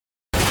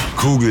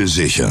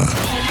Kugelsicher.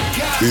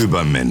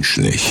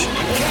 Übermenschlich.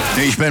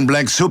 Ich bin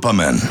Black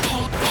Superman.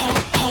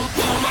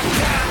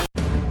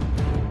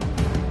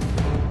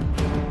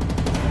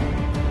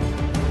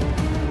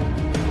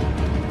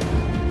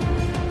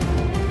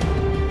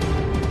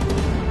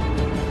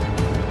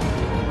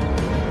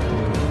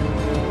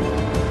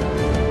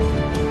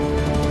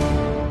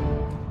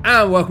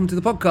 And welcome to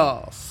the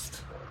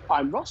podcast.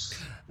 I'm Ross.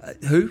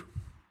 Who?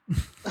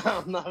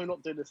 Oh, no, I'm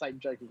not doing the same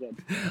joke again.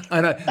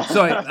 I know.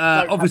 Sorry.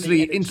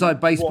 Obviously, energy inside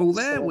baseball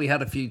there, whatsoever. we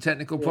had a few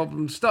technical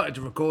problems, started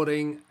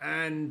recording,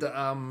 and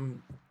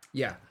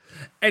yeah.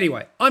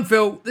 Anyway, I'm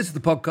Phil. This is the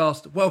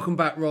podcast. Welcome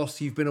back,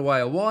 Ross. You've been away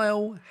a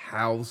while.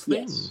 How's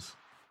things?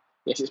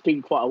 Yes, it's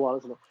been quite a while,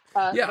 isn't it?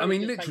 Yeah, I very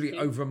mean, good, literally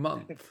thank you. over a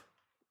month.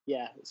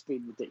 Yeah, it's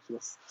been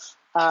ridiculous.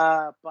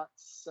 Yeah,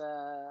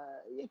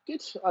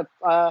 good.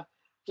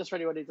 Just for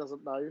anyone who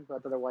doesn't know, I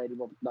don't know why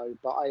anyone would know,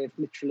 but I have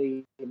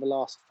literally, in the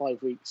last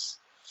 5 weeks,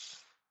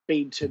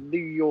 been to New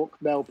York,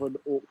 Melbourne,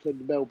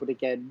 Auckland, Melbourne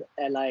again,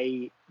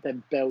 LA,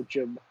 then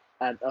Belgium,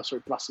 and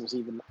Brussels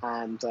even,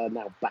 and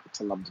now back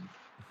to London.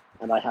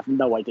 And I have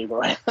no idea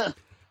where I am.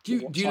 Do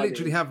you What do you time it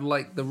literally is. have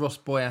like the Ross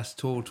Boyas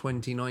Tour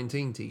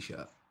 2019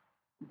 t-shirt?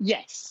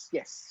 Yes.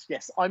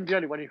 I'm the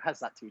only one who has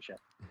that t-shirt.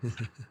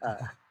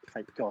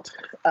 Thank God.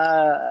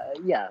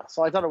 Yeah,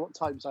 so I don't know what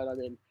time zone I'm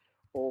in,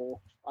 or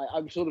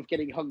I'm sort of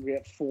getting hungry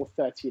at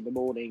 4:30 in the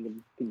morning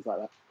and things like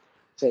that.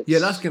 So it's Yeah,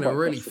 that's going to quite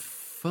really impressive.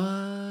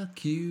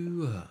 fuck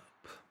you up.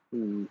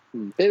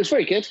 But it was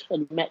very good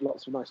and met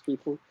lots of nice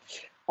people.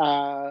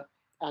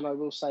 And I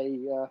will say,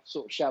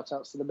 sort of shout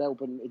outs to the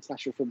Melbourne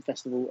International Film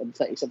Festival and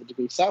 37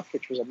 Degrees South,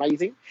 which was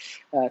amazing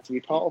to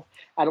be part of.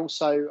 And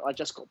also, I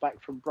just got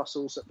back from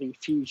Brussels at the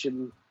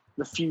Fusion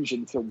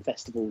Film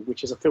Festival,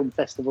 which is a film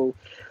festival,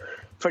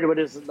 for anyone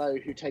who doesn't know,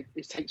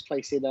 it takes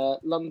place in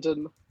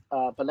London,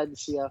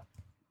 Valencia,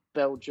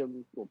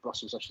 Belgium, or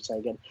Brussels, I should say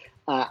again,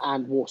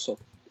 and Warsaw.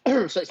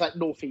 So it's like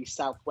northeast,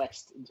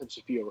 southwest in terms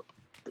of Europe.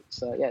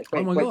 It's it's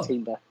great, Oh my great God.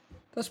 team there.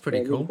 That's pretty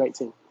Yeah, cool. really great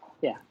team.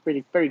 Yeah,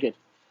 really very good.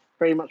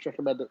 Very much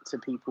recommend it to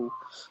people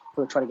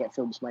who are trying to get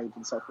films made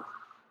and so forth.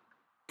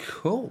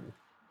 Cool.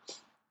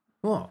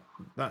 Well,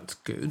 that's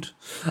good.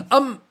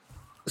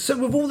 So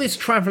with all this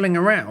travelling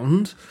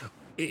around,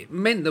 it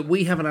meant that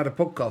we haven't had a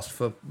podcast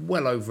for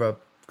well over a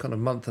kind of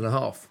month and a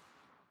half.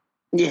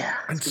 Yeah,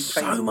 And it's been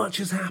so crazy. much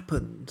has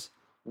happened.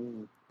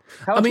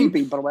 How have mean- you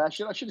been, by the way? I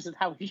should have said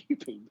how have you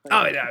been.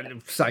 Oh, yeah,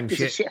 same This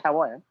shit. is shit how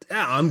I am.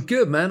 Yeah, I'm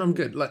good, man. I'm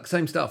good. Like,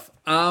 same stuff.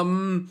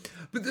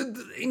 But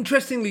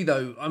interestingly,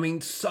 though, I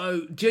mean,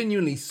 so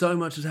genuinely, so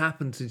much has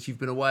happened since you've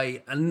been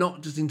away, and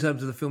not just in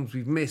terms of the films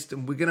we've missed.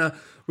 And we're gonna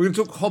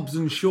talk Hobbs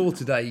and Shaw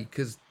today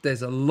because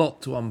there's a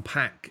lot to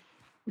unpack.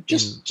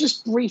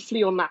 Just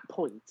briefly on that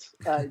point,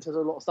 in terms of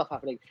a lot of stuff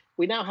happening,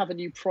 we now have a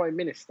new Prime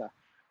Minister.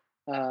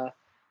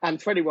 And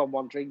for anyone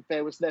wondering,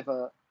 there was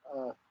never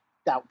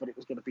doubt that it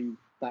was going to be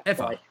that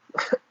Ever. guy.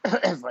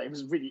 Ever. It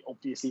was really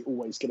obviously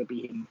always going to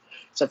be him.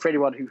 So for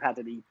anyone who had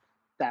any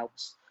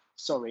doubts,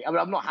 sorry. I mean,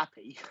 I'm not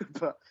happy,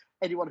 but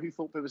anyone who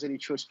thought there was any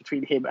choice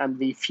between him and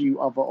the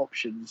few other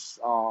options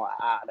are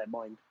out of their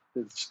mind.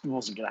 It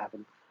wasn't going to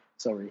happen.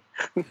 Sorry.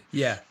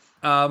 Yeah.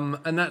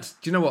 And that's,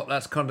 do you know what?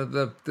 That's kind of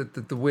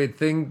the weird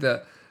thing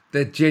that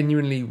there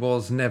genuinely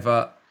was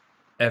never,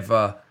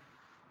 ever,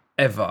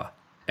 ever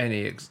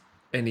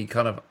any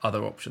kind of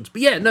other options.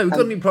 But yeah, no, we've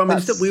got a new Prime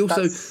Minister. We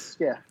also... That's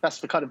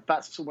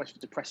almost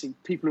depressing.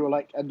 People who are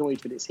like annoyed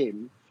that it's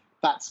him,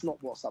 that's not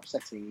what's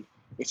upsetting.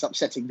 It's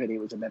upsetting that it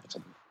was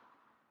inevitable.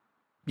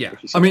 Yeah.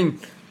 if you see I what I mean,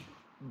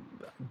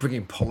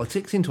 bringing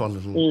politics into our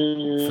little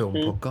film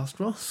podcast,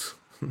 Ross.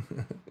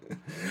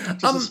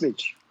 Just a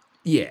smidge.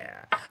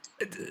 Yeah.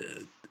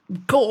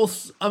 Of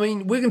course, I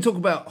mean, we're going to talk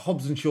about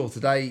Hobbs and Shaw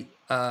today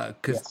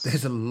because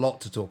there's a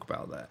lot to talk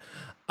about there.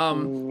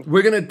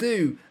 We're going to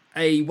do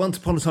a Once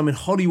Upon a Time in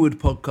Hollywood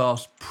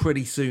podcast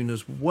pretty soon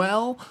as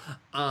well.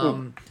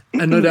 And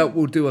no doubt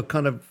we'll do a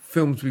kind of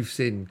films we've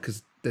seen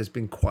because there's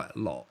been quite a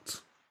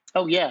lot.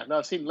 Oh yeah, no,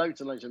 I've seen loads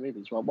and loads of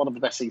movies. Well, one of the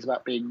best things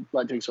about being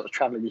like doing sort of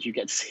traveling is you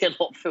get to see a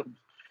lot of films.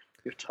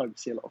 You have time to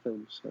see a lot of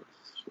films. So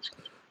it's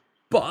good.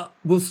 But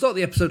we'll start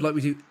the episode like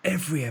we do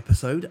every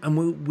episode,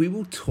 and we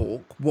will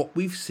talk what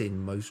we've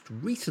seen most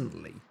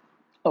recently.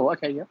 Oh,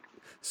 okay, yeah.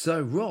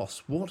 So,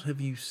 Ross, what have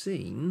you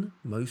seen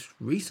most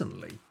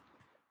recently?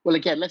 Well,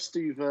 again, let's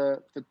do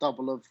the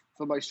double of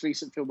the most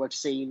recent film I've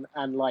seen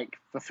and like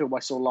the film I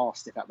saw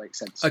last, if that makes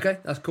sense. Okay,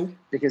 that's cool.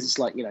 Because it's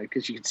like,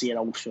 because you can see an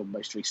old film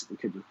most recently,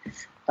 couldn't you?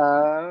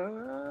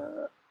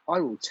 I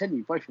will tell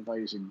you both of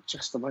those in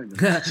just a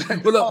moment. Well,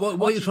 look,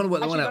 while you're trying to work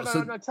that one out...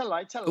 No, tell a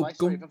lie. Oh, Sorry,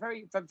 go on.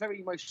 the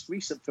very most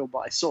recent film that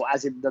I saw,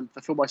 as in the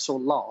film I saw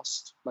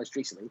most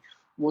recently,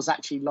 was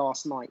actually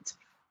last night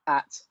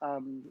at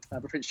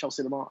the Prince Charles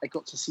Cinema. I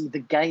got to see The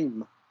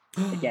Game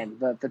again,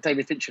 the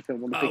David Fincher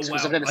film on the big screen.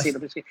 wow. I've never seen it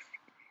on the big screen.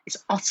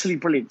 It's utterly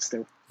brilliant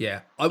still.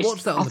 Yeah, I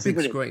watched that on the utterly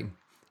big brilliant. screen.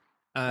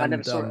 And, I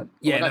never saw it.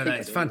 Yeah, Well, I no, think I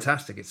it's did.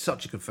 fantastic. It's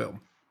such a good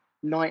film.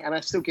 9, and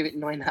I still give it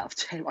 9 out of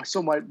 10. I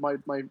saw my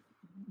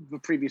the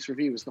previous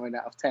review was 9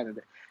 out of 10, and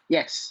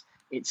yes,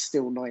 it's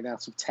still 9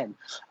 out of 10.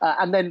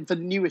 And then the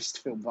newest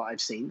film that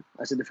I've seen,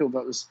 as in the film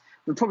that was,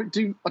 I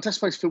don't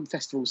suppose film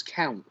festivals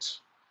count,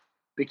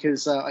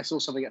 because I saw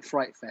something at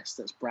Fright Fest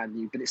that's brand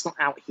new, but it's not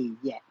out here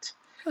yet.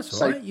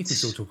 That's all right. You can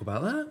still talk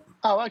about that.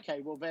 Oh,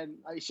 okay. Well, then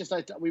it's just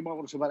we might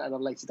want to talk about it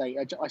on a later date.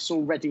 I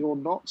saw Ready or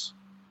Not.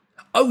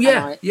 Oh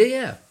yeah,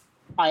 yeah.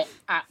 I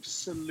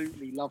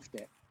absolutely loved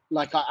it.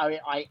 Like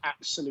I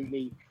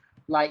absolutely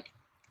like.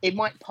 It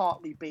might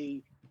partly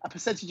be a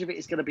percentage of it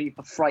is going to be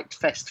the Fright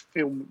Fest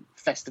film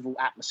festival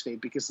atmosphere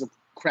because the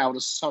crowd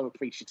is so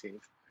appreciative.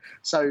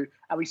 So,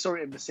 and we saw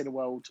it in the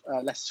Cineworld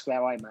Leicester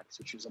Square IMAX,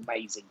 which was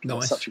amazing. Nice. It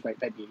was such a great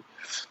venue.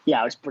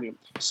 Yeah, it was brilliant.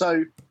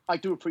 So I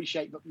do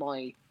appreciate that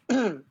my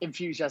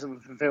enthusiasm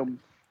for the film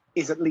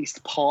is at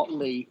least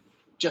partly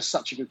just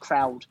such a good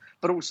crowd,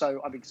 but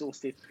also I'm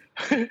exhausted.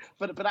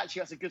 but actually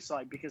that's a good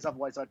sign, because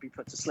otherwise I'd be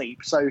put to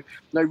sleep. So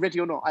no, Ready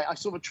or Not, I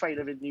saw the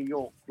trailer in New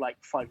York like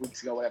 5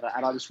 weeks ago or whatever,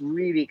 and I was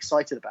really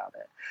excited about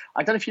it.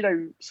 I don't know if you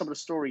know some of the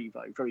story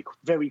though, very,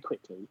 very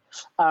quickly,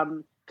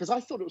 because I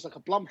thought it was like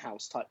a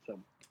Blumhouse type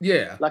film.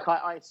 Yeah. Like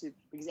I assume,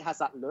 because it has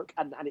that look,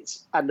 and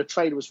the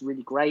trailer was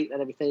really great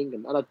and everything.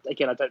 And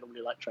again, I don't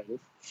normally like trailers.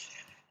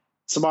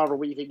 Samara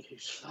Weaving,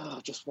 who's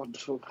just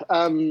wonderful.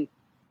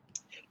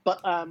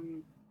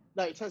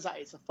 No, it turns out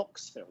it's a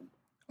Fox film.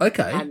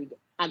 Okay.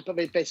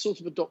 But they're sort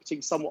of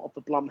adopting somewhat of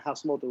the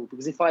Blumhouse model,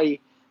 because if I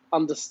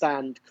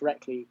understand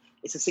correctly,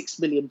 it's a $6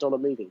 million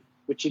movie,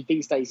 which in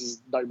these days is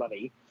no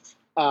money,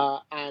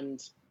 and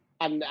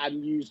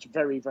used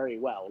very, very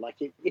well. Like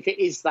if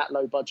it is that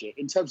low budget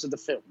in terms of the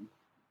film,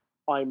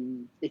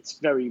 it's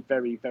very,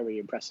 very, very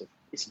impressive.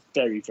 It's a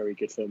very, very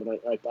good film, and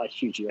I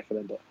hugely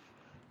recommend it.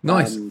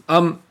 Nice.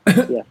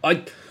 Yeah.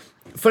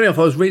 Funny enough,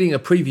 I was reading a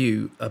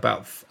preview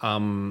about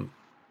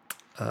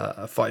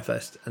Fight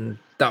Fest, and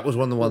that was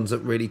one of the ones that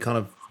really kind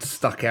of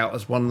stuck out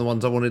as one of the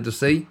ones I wanted to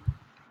see.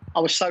 I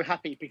was so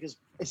happy because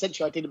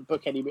essentially I didn't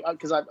book any,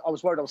 because I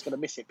was worried I was going to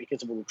miss it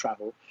because of all the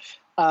travel.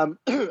 And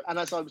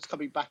as I was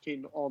coming back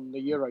in on the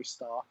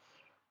Eurostar,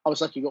 I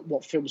was looking at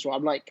what films were.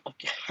 I'm like,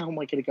 how am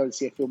I going to go and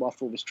see a film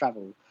after all this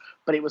travel?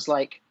 But it was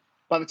like,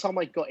 by the time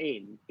I got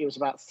in, it was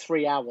about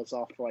 3 hours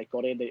after I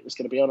got in that it was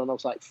going to be on, and I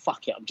was like,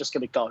 fuck it, I'm just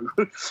going to go.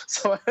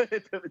 So I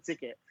took the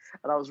ticket,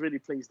 and I was really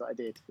pleased that I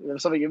did. It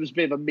was a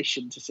bit of a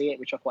mission to see it,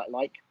 which I quite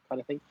like, kind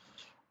of thing.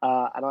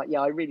 I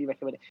really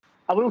recommend it.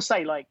 I will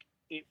say, like,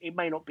 it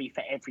may not be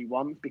for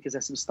everyone, because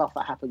there's some stuff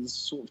that happens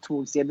sort of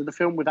towards the end of the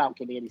film, without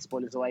giving any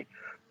spoilers away,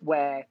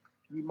 where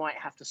you might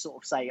have to sort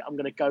of say, I'm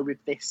going to go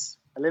with this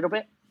a little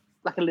bit.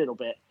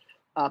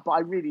 But I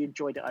really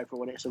enjoyed it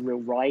overall, and it's a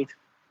real ride.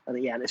 And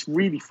and it's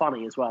really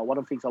funny as well. One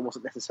of the things I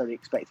wasn't necessarily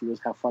expecting was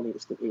how funny it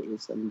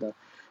is. And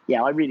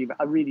I really,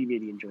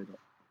 really enjoyed it.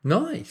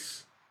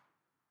 Nice.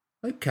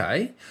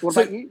 Okay. What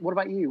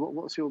about you?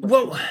 What's your?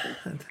 Well,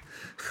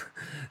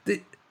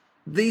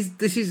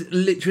 this is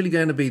literally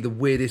going to be the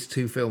weirdest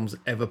two films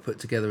ever put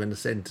together in a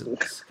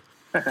sentence.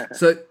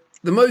 So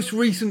the most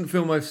recent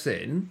film I've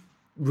seen,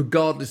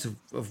 regardless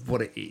of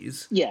what it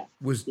is,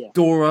 was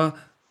Dora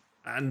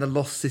and the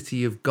Lost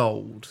City of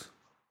Gold.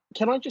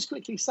 Can I just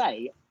quickly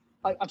say,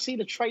 I've seen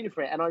a trailer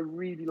for it, and I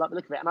really like the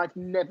look of it, and I've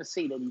never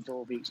seen any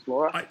Dora the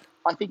Explorer.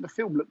 I think the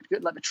film looked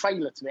good, like the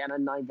trailer to me, and I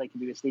know they can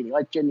do this leading.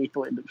 I genuinely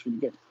thought it looks really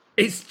good.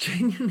 It's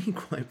genuinely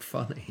quite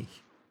funny.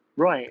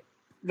 Right.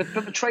 But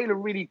the trailer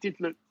really did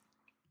look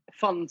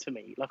fun to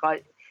me.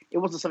 Like it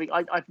wasn't something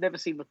I've never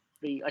seen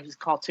it's a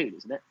cartoon,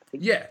 isn't it? I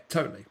think. Yeah,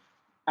 totally.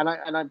 And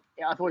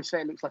I've always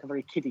said it looks like a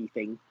very kiddie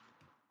thing,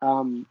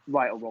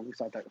 right or wrong, because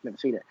I've never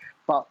seen it.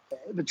 But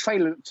the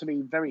trailer looked to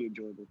me very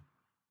enjoyable.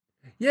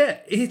 Yeah,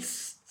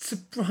 it's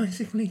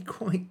surprisingly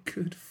quite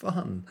good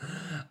fun.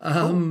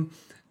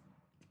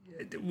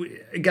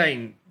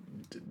 Again,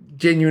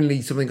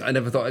 genuinely something I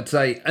never thought I'd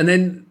say. And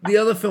then the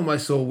other film I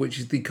saw, which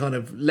is the kind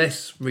of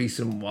less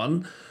recent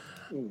one,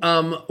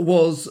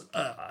 was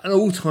an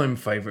all-time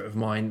favourite of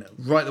mine,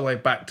 right the way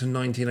back to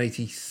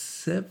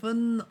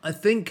 1987, I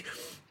think.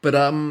 But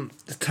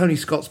Tony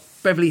Scott's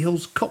Beverly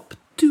Hills Cop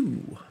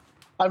 2.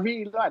 I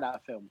really like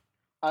that film.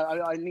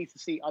 I need to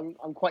see.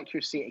 I'm quite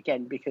curious to see it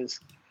again, because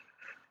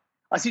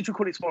I seem to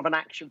recall it's more of an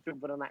action film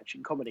than an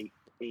action comedy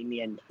in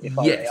the end.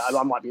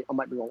 I might be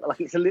wrong. Like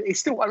it's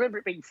still. I remember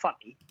it being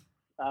funny,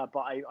 but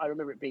I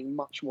remember it being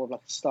much more of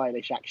like a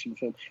stylish action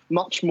film,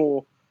 much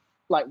more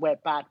like where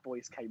Bad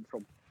Boys came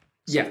from.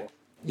 Yeah.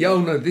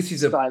 Oh no, this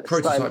is a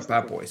prototype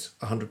Bad Boys,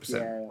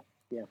 100%.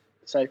 Yeah.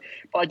 So,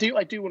 but I do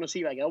want to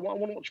see that again. I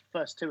want to watch the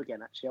first two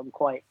again. Actually,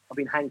 I've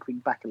been hankering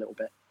back a little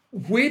bit.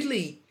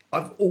 Weirdly,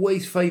 I've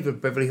always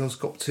favoured Beverly Hills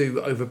Cop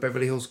 2 over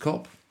Beverly Hills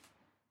Cop.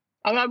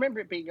 I remember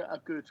it being a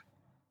good,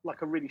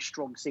 like a really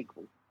strong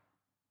sequel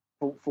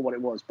for what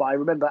it was. But I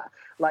remember,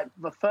 like,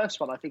 the first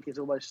one I think is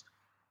almost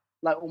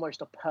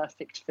a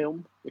perfect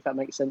film, if that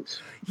makes sense.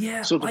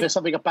 Yeah. Sort of, there's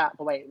something about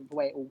the way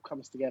it all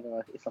comes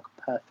together. It's like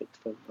a perfect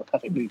film, a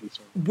perfect movie.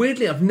 Sorry.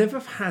 Weirdly, I've never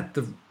had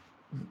the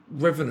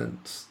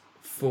reverence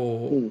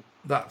for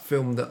that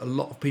film that a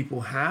lot of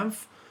people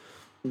have.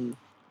 And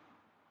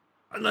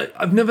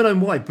I've never known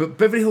why, but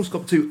Beverly Hills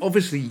Cop 2,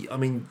 obviously, I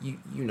mean,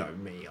 you know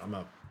me, I'm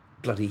a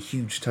bloody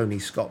huge Tony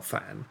Scott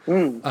fan.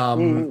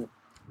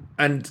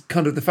 And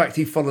kind of the fact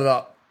he followed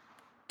up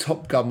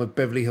Top Gun with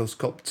Beverly Hills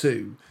Cop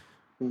 2.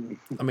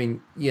 I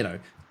mean, you know,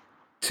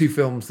 2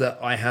 films that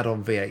I had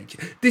on VH.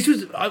 This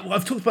was,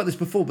 I've talked about this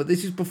before, but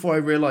this is before I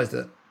realised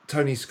that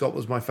Tony Scott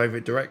was my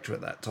favourite director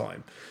at that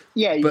time.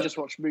 Yeah, you just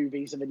watch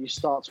movies and then you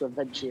start to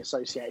eventually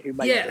associate who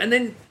made it. Yeah, and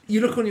then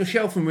you look on your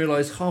shelf and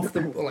realise half the,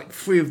 like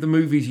 3 of the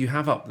movies you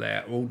have up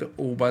there are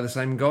all by the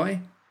same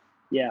guy.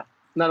 Yeah.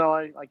 No,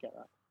 I get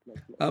that.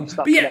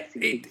 But yeah,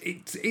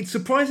 it's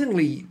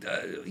surprisingly,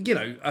 you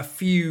know, a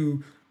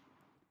few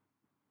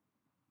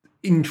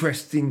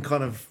interesting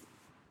kind of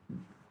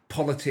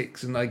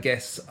politics and I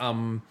guess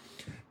kind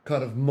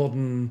of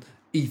modern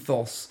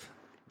ethos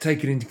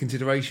taken into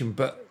consideration.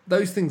 But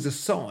those things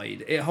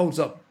aside, it holds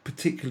up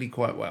particularly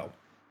quite well.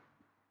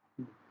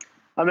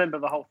 I remember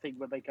the whole thing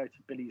when they go to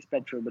Billy's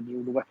bedroom and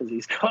all the weapons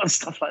he's got and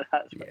stuff like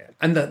that. Yeah,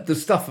 and the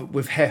stuff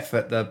with Hef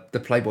at the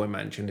Playboy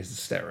Mansion is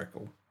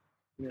hysterical.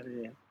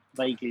 Yeah.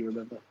 Vaguely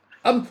remember.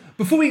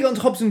 Before we go on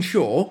to Hobbs and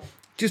Shaw,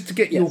 just to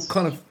get your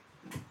kind of,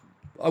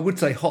 I would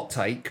say hot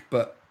take,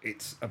 but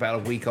it's about a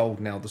week old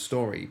now, the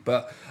story.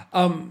 But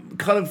kind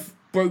of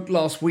broke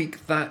last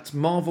week that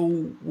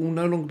Marvel will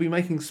no longer be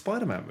making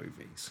Spider-Man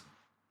movies.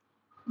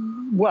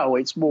 Well,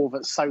 it's more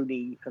that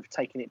Sony have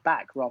taken it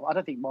back. Rather, I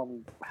don't think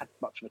Marvel had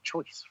much of a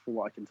choice, from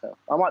what I can tell.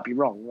 I might be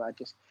wrong.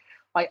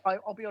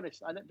 I'll be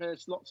honest. I know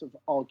there's lots of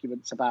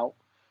arguments about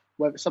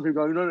whether some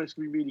people go, no, it's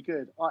going to be really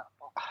good.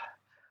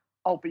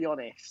 I'll be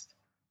honest.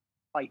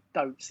 I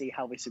don't see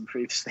how this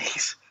improves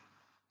things.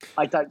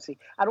 I don't see.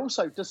 And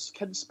also,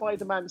 can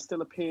Spider-Man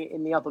still appear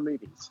in the other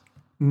movies?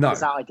 No.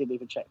 Because that I didn't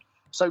even check.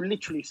 So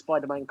literally,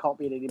 Spider-Man can't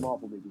be in any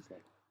Marvel movies now.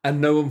 And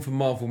no one from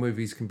Marvel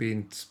movies can be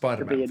in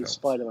Spider-Man films.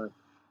 Spider-Man.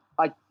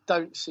 I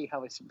don't see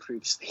how this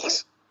improves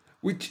things.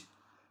 Which,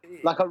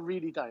 like, I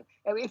really don't.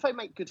 I mean, if they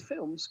make good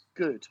films,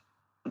 good.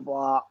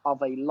 But are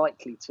they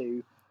likely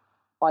to?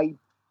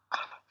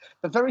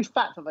 The very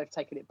fact that they've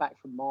taken it back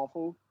from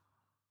Marvel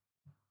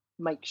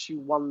makes you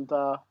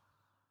wonder.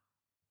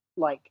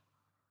 Like,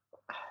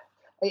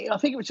 I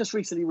think it was just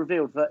recently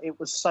revealed that it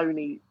was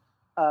Sony.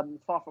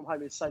 Far From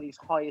Home is Sony's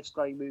highest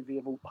grossing movie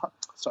of all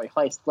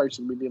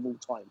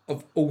time.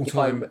 Of all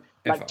time,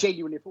 like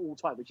genuinely of all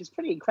time, which is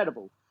pretty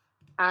incredible.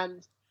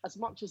 And as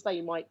much as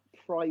they might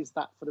prize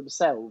that for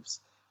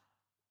themselves,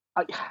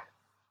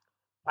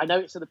 I know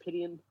it's an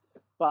opinion,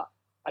 but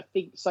I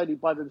think Sony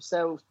by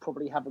themselves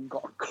probably haven't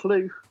got a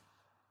clue,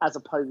 as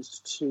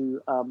opposed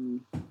to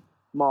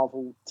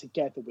Marvel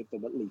together with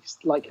them at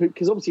least. Like,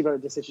 because obviously there are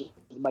decisions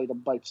made on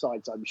both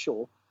sides, I'm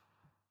sure,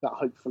 that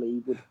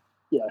hopefully would,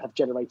 have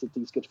generated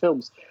these good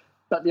films.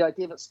 But the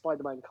idea that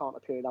Spider-Man can't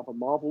appear in other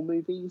Marvel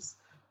movies,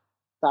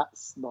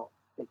 that's not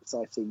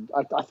exciting.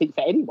 I think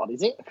for anyone,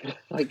 is it?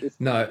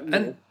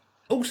 And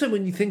also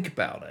when you think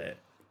about it,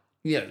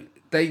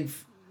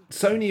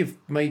 Sony have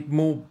made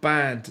more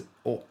bad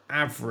or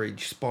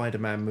average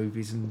Spider-Man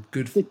movies than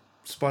good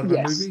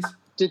Spider-Man movies.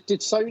 Did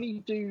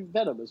Sony do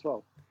Venom as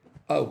well?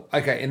 Oh,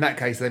 okay. In that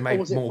case, they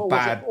made more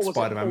bad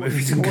Spider-Man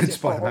movies than good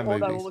Spider-Man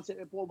movies.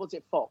 Or was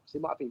it Fox?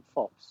 It might have been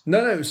Fox.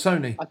 No, it was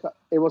Sony.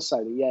 It was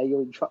Sony. Yeah,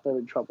 they're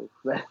in trouble.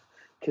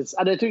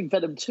 And they're doing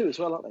Venom 2 as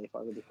well, aren't they? If I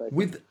remember correctly.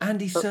 With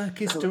Andy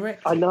Serkis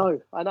directing. I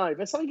know.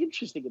 There's something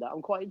interesting in that.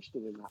 I'm quite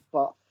interested in that,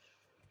 but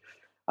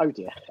oh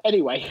dear.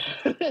 Anyway,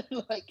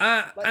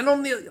 and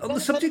on the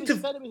subject of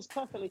Venom is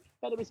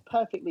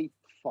perfectly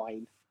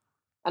fine,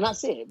 and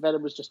that's it.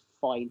 Venom was just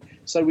fine.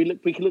 So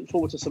we can look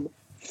forward to some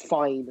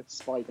fine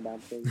Spider-Man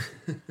things.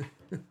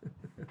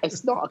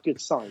 It's not a good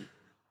sign.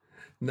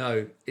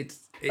 No,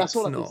 that's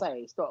all not. I can say.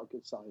 It's not a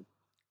good sign.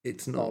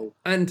 It's not.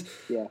 And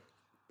yeah,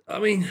 I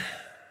mean,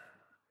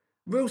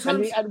 real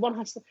times. And one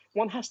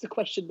has to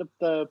question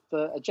the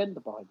agenda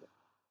behind it.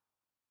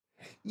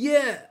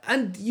 Yeah,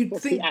 and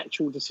What's the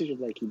actual decision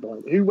making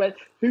behind it? Who went?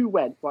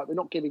 Right, we're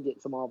not giving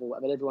it to Marvel,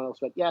 and then everyone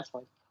else went, yeah, it's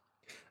fine.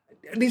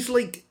 And it's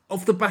like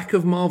off the back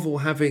of Marvel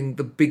having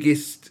the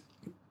biggest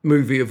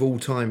movie of all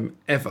time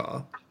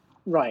ever,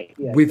 right?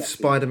 Yeah, with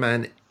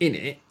Spider-Man in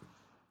it,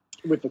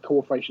 with the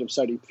cooperation of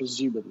Sony,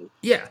 presumably.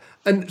 Yeah,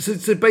 and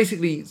so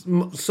basically,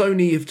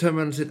 Sony have turned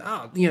around and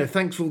said,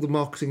 thanks for all the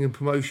marketing and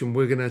promotion.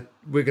 We're gonna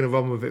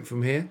run with it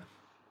from here.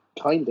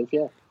 Kind of,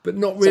 yeah. But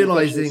not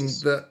realizing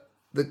that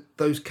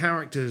those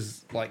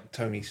characters like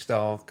Tony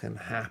Stark and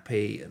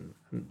Happy and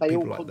they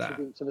people all like that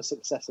contribute to the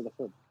success of the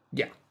film.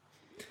 Yeah.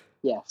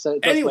 Yeah, so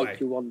it does make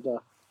you wonder.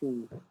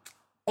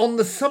 On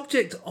the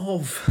subject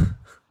of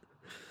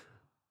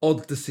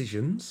odd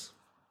decisions,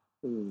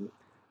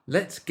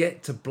 let's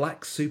get to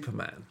Black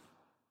Superman.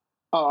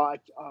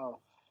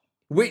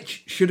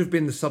 Which should have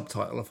been the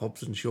subtitle of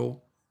Hobbs and Shaw.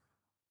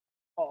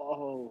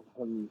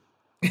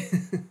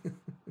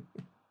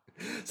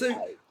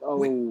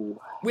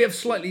 We have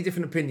slightly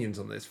different opinions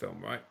on this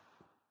film, right?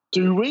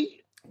 Do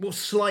we? Well,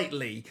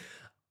 slightly.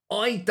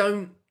 I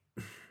don't.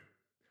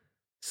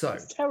 So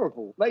it's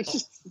terrible.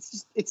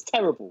 It's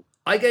terrible.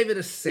 I gave it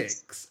a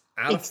 6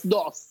 out of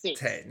not a 6.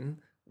 10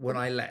 when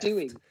I left.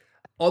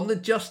 On the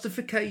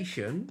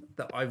justification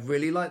that I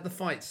really like the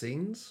fight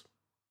scenes.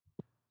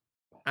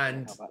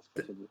 And How that's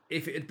possible.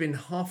 if it had been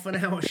half an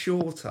hour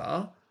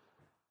shorter,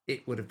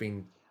 it would have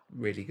been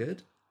really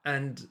good.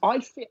 And I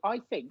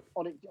think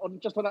on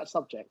that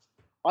subject,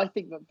 I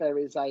think that there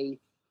is a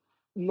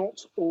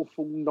not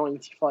awful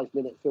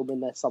 95-minute film in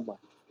there somewhere.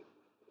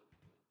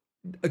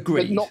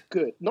 agreed. But not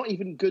good. Not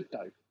even good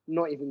though.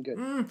 Not even good.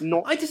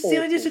 I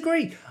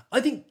disagree.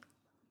 I think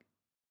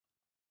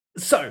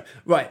so.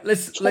 Right.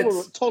 Let's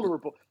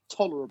tolerable.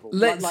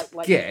 Let's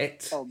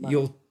get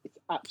your it's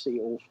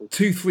absolutely awful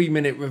 2-3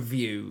 minute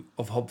review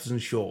of Hobbs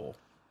and Shaw.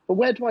 But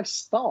where do I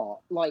start?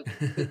 Like,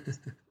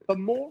 the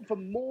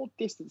more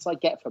distance I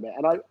get from it,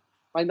 and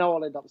I know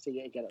I'll end up seeing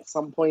it again at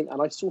some point,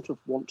 and I sort of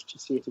want to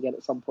see it again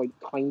at some point,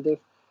 kind of.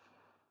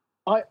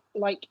 I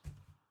like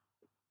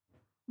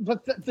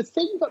the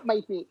thing that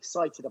made me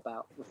excited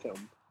about the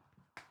film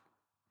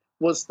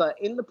was that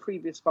in the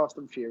previous Fast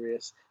and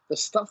Furious, the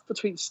stuff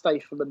between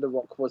Statham and The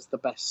Rock was the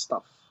best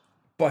stuff.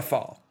 By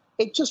far.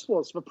 It just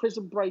was. The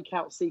prison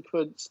breakout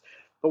sequence,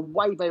 the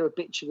way they were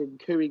bitching and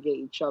cooing at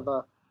each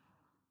other.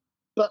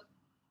 But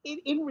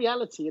in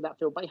reality, in that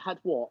film, they had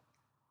what?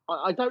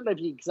 I don't know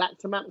the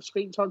exact amount of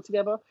screen time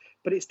together,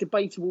 but it's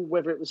debatable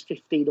whether it was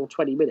 15 or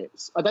 20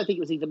 minutes. I don't think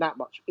it was even that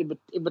much in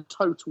the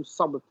total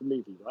sum of the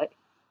movie, right?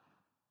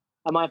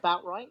 Am I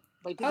about right?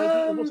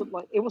 It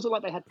wasn't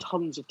like they had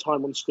tons of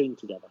time on screen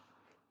together.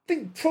 I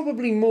think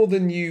probably more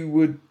than you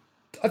would.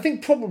 I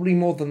think probably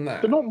more than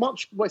that. But not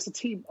much. Well, it's a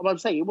team. I'm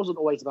saying it wasn't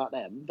always about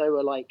them. They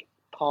were like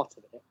part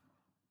of it.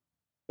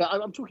 But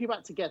I'm talking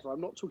about together.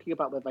 I'm not talking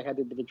about where they had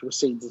individual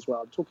scenes as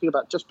well. I'm talking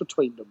about just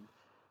between them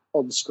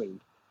on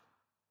screen.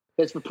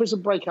 There's the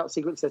prison breakout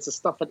sequence. There's the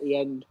stuff at the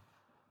end,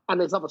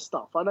 and there's other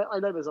stuff. I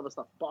know there's other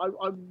stuff, but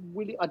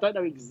I don't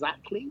know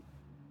exactly.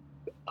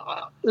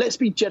 Let's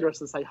be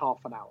generous and say half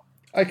an hour.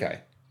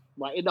 Okay.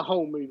 Like in the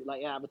whole movie,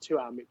 like the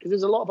 2-hour movie, because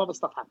there's a lot of other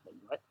stuff happening,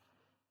 right?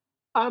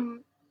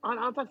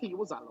 I don't think it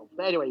was that long.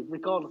 But anyway,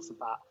 regardless of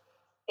that,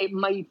 it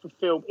made the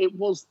film. It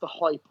was the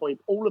high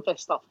point. All of their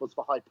stuff was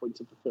the high point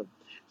of the film.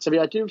 So the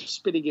idea of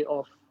spinning it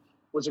off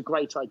was a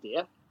great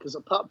idea, because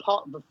part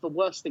of the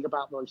worst thing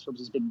about those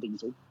films is Vin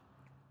Diesel.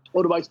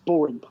 Or the most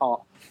boring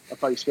part of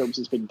those films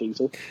is Vin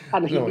Diesel,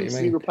 and he needs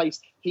to be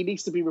replaced. He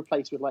needs to be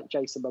replaced with like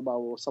Jason Momoa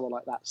or someone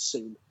like that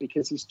soon,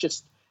 because he's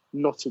just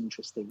not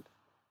interesting.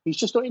 He's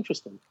just not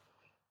interesting.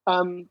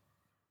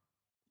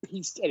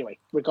 Anyway,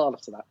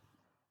 regardless of that.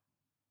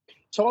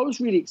 So I was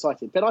really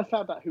excited. Then I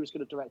found out who was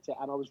going to direct it,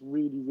 and I was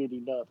really,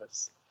 really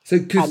nervous. So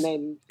because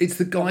it's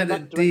the guy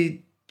that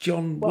did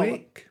John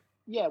Wick.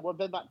 Yeah, well,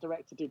 then that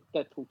director did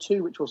Deadpool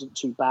 2, which wasn't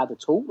too bad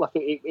at all. Like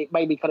it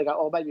made me kind of go,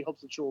 oh, maybe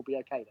Hobbs and Shaw will be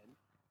okay then.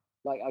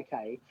 Like,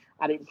 okay,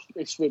 and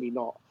it's really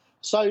not.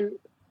 So,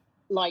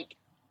 like,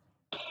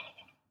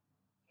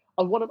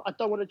 I don't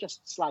want to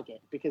just slag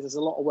it, because there's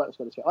a lot of work that's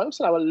going into it. I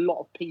also know a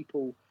lot of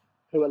people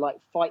who are like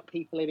fight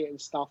people in it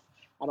and stuff,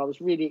 and I was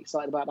really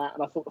excited about that.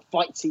 And I thought the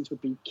fight scenes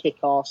would be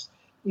kick-ass,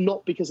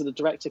 not because of the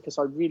director, because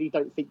I really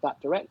don't think that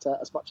director,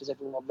 as much as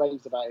everyone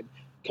raves about him,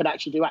 can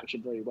actually do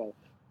action very well.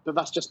 But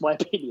that's just my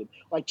opinion.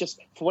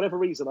 For whatever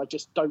reason, I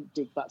just don't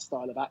dig that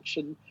style of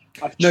action.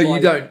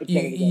 You don't.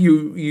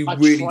 You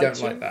really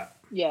don't like that.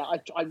 Yeah,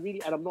 I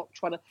really, and I'm not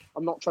trying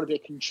to be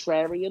a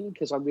contrarian,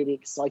 because I'm really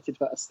excited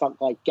that a stunt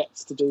guy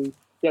gets to do,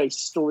 he's a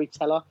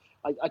storyteller.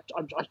 I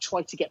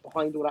try to get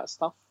behind all that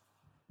stuff.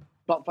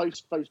 But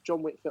those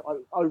John Wick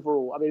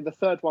overall, I mean, the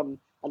third one,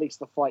 at least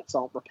the fights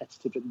aren't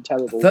repetitive and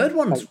terrible. The third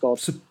one's,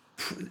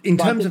 in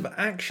terms of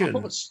action,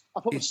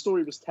 I thought the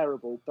story was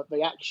terrible, but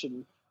the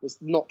action was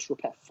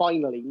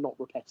finally not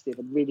repetitive,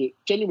 and really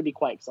genuinely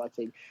quite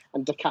exciting.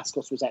 And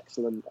Dacascos was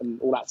excellent and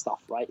all that stuff,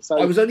 right? So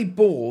I was only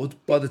bored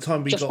by the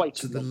time we got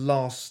to the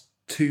last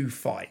two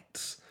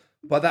fights.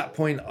 By that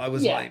point, I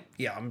was like,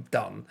 "Yeah, I'm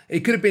done."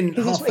 It could have been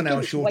half an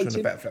hour shorter and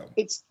a better film.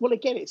 It's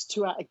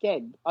 2 out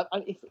again.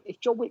 If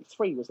John Wick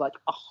 3 was like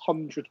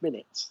 100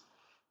 minutes,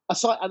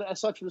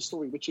 aside from the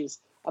story, which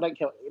is, I don't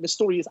care, the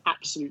story is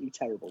absolutely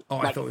terrible. Oh,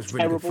 I thought it was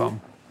really good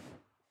fun.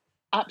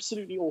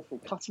 Absolutely awful.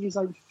 Cutting his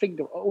own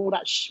finger, all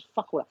that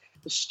fuck all that.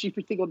 The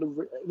stupid thing on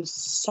it was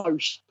so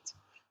shit.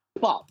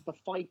 But the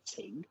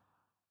fighting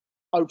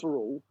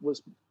overall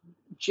was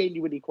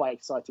genuinely quite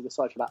exciting,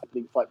 aside from that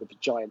opening fight with the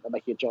giant, and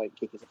making a giant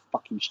kick is a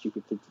fucking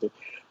stupid thing to do.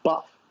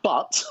 But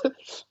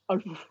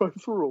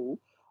overall,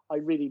 I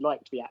really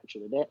liked the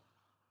action in it.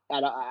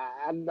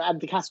 And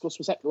Dacascos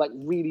was like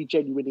really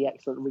genuinely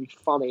excellent, really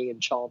funny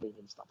and charming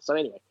and stuff. So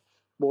anyway,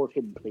 more of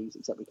him, please,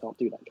 except we can't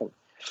do that, can we?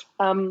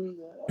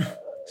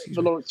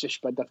 The Lawrence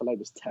Fishburne death alone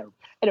was terrible.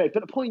 Anyway,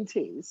 but the point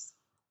is,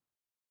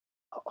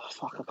 I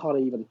can't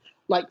even,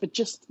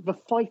 the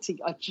fighting,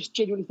 I just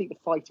genuinely think the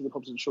fighting in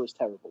Hobbs and Shaw is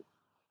terrible.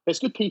 There's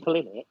good people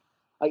in it,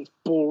 it's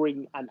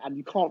boring, and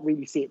you can't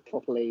really see it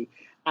properly,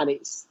 and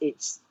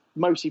it's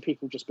mostly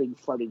people just being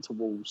thrown into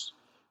walls.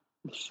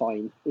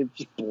 Fine, it's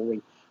just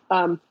boring.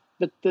 The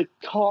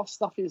car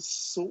stuff is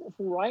sort of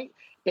alright,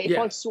 but if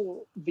I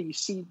saw the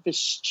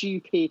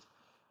stupid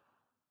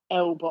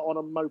Elba on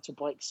a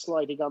motorbike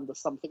sliding under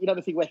something, the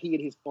thing where he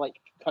and his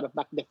bike kind of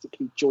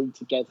magnetically join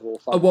together or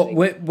something. Oh,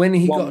 what, when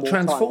he got a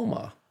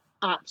transformer?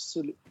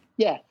 Absolutely.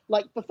 Yeah,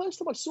 like the first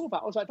time I saw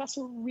that, I was like, that's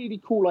a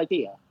really cool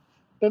idea.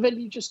 But then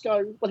you just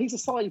go, well, he's a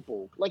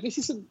cyborg. Like, this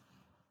isn't.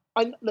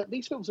 Look,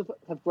 these films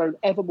have grown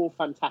ever more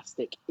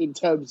fantastic in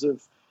terms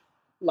of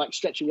like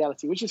stretching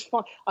reality, which is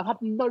fine. I've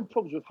had no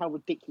problems with how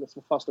ridiculous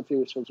the Fast and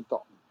Furious films have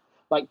gotten.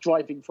 Like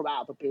driving from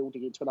out of a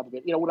building into another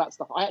bit, all that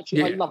stuff. I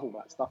love all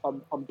that stuff.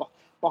 I'm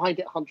behind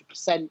it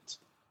 100%.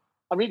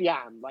 I really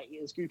am, like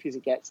as goofy as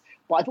it gets.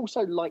 But I've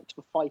also liked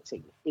the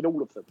fighting in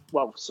all of them.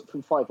 Well,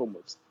 from 5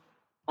 onwards.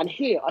 And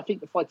here, I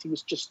think the fighting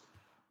was just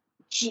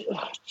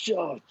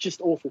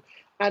awful.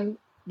 And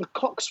the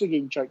cock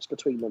swinging jokes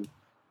between them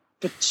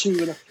for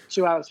 2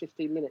 hours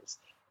 15 minutes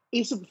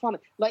isn't funny.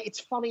 Like it's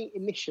funny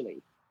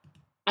initially,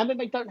 and then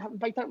they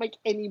don't make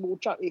any more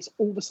jokes. It's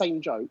all the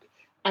same joke.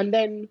 And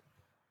then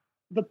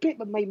the bit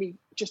that made me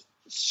just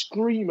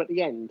scream at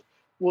the end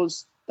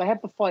was they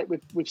had the fight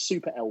with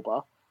Super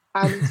Elba,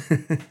 and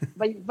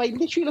they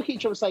literally look at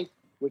each other and say,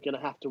 "We're going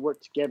to have to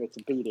work together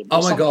to beat him."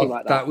 Oh my god,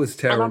 like that was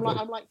terrible. And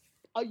I'm like,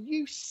 are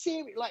you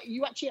serious? Like,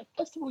 you actually,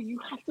 first of all, you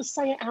have to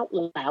say it out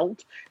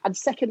loud, and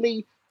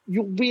secondly,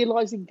 you're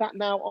realizing that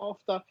now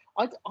after.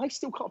 I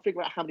still can't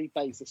figure out how many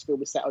days this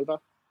film is set over.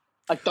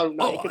 I don't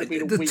know. It could have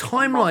been the a week,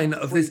 timeline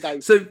of this.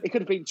 days. So it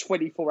could have been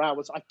 24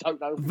 hours. I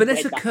don't know.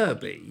 Vanessa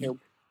Kirby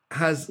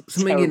has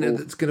something terrible. in it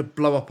that's going to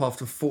blow up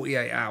after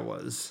 48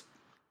 hours.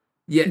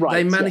 Yet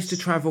they managed to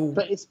travel.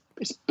 But it's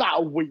about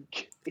a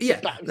week. They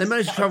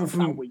managed to travel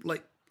from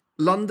like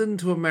London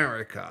to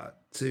America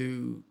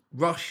to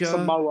Russia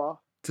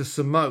to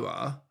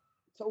Samoa.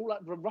 So all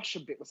like the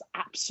Russian bit was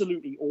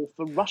absolutely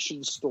awful. The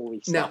Russian story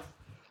stuff. Now,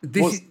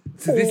 this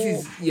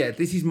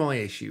is my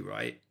issue,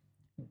 right?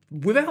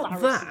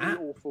 Without that,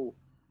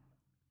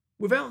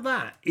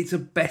 it's a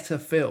better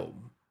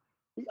film.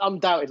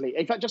 Undoubtedly.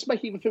 In fact, just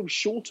making the film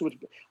shorter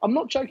would. I'm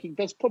not joking.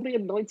 There's probably a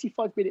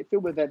 95-minute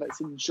film in there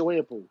that's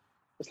enjoyable.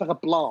 It's like a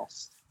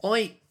blast.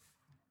 I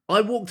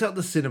walked out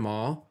the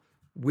cinema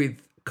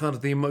with kind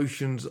of the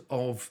emotions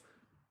of.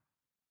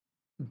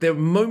 There are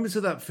moments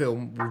of that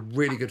film were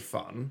really good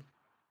fun.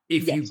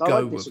 If you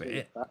go with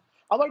it,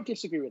 I won't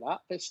disagree with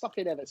that. There's stuff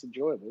in there that's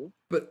enjoyable,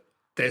 but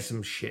there's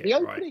some shit. The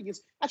opening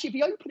is actually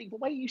the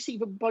way you see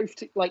them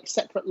both like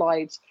separate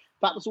lives.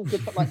 That was all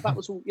good, but like that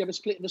was all the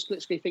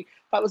split screen thing.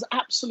 That was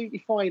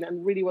absolutely fine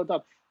and really well done.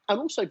 And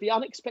also the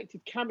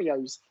unexpected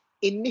cameos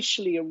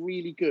initially are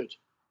really good.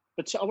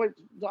 But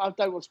I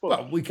don't want to spoil.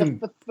 Well, we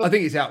can. I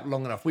think it's out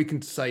long enough. We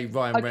can say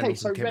Ryan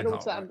Reynolds and Kevin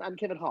Hart. And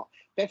Kevin Hart.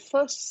 Their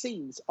first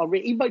scenes are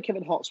even though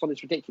Kevin Hart's one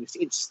is ridiculous,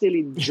 it's still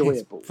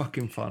enjoyable. It's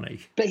fucking funny.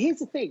 But here's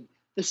the thing: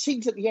 the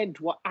scenes at the end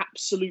were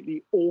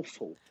absolutely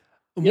awful.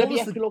 You know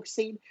the epilogue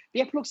scene?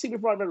 The epilogue scene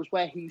with Ryan Reynolds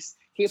where he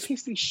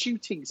appears to be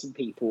shooting some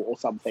people or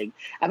something,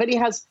 and then he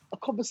has a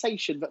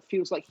conversation that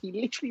feels like he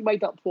literally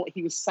made up what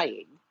he was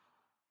saying,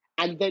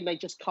 and then they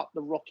just cut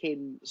The Rock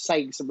in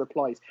saying some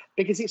replies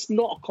because it's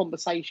not a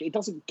conversation. It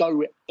doesn't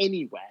go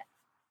anywhere.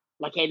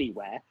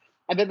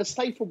 And then the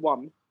Statham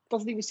one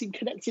doesn't even seem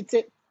connected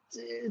to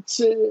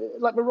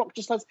like The Rock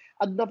just has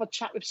another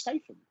chat with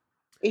Statham.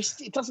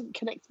 It doesn't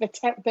connect.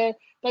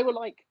 They were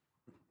like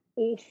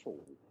awful,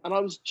 and I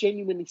was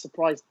genuinely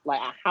surprised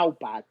like at how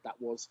bad that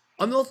was.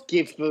 I'm not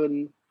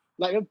given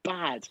like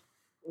bad.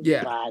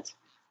 Bad.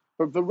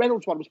 But the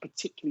Reynolds one was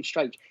particularly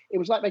strange. It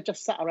was like they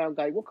just sat around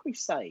going, "What can we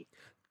say?"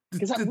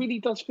 Because that really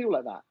does feel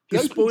like that. The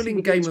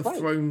spoiling Game of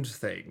Thrones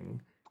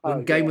thing,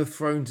 when Game of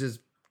Thrones has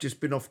just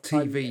been off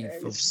TV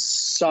for it's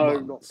so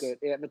months. Not good.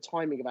 Yeah, the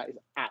timing of that is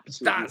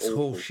absolutely That's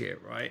awful.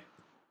 horseshit, right?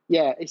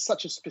 Yeah, it's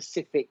such a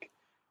specific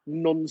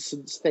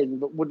nonsense thing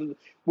that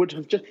would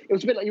have just. It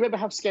was a bit like you remember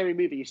how Scary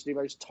Movie used to do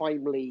those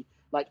timely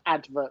like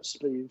advert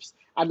spoofs,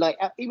 and like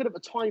even at the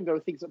time there were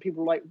things that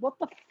people were like, "What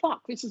the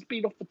fuck? This has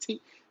been off the TV.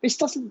 This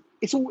doesn't.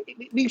 It's all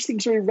these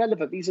things are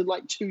irrelevant. These are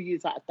like 2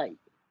 years out of date."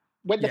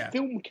 When the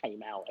film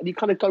came out, and you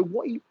kind of go,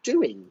 "What are you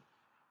doing?"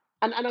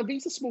 And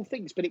these are small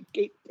things, but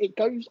it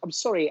goes. I'm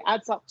sorry, it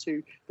adds up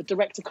to the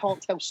director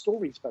can't tell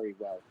stories very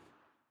well.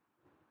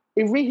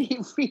 It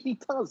really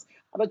does,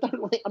 and I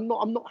don't like. I'm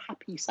not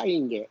happy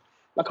saying it.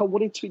 Like I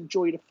wanted to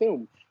enjoy the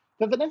film,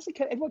 but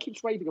everyone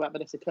keeps raving about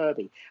Vanessa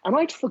Kirby, and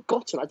I'd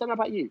forgotten. I don't know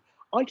about you.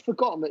 I'd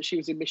forgotten that she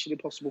was in Mission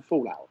Impossible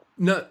Fallout.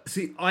 No,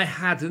 see, I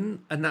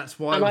hadn't, and that's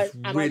why I was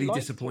really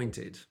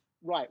disappointed.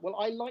 Right. Well,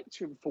 I liked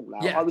her in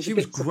Fallout. Yeah, she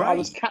was great.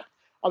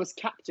 I was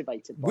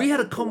captivated by her. We had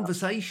a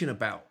conversation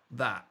about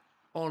that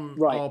on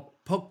our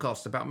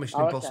podcast about Mission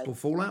Impossible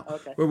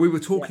Fallout, where we were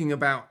talking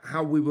about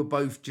how we were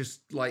both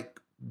just like,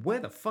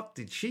 where the fuck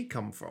did she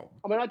come from?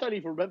 I mean, I don't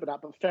even remember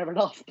that, but fair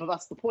enough. But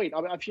that's the point.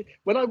 I mean,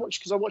 when I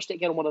watched it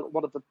again on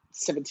one of the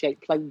 78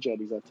 plane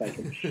journeys I've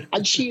taken,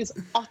 and she is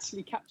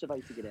utterly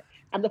captivating in it.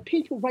 And the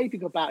people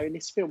raving about her in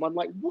this film, I'm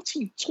like, what are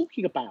you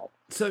talking about?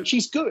 So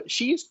she's good.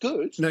 She is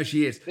good. No,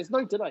 she is. There's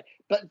no deny.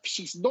 But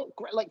she's not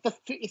great. Like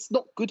it's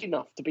not good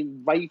enough to be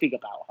raving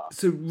about her.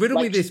 So riddle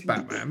me this,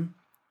 Batman.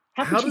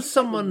 How does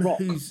someone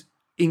who's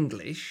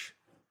English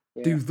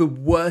do the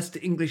worst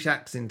English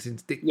accent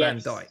since Dick Van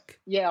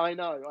Dyke. Yeah, I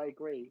know. I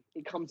agree.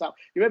 It comes out.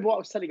 You remember what I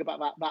was telling you about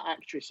that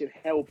actress in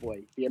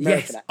Hellboy, the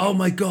American actress? Oh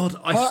my God,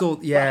 I saw.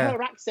 Yeah,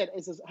 her accent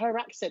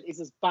is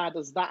as bad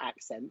as that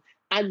accent,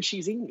 and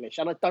she's English,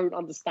 and I don't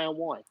understand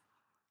why.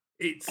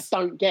 I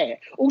don't get it.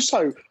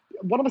 Also,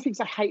 one of the things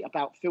I hate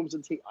about films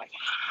and TV,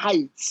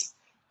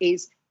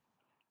 is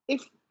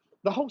if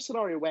the whole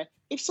scenario where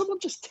if someone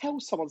just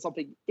tells someone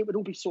something, it would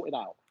all be sorted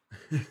out.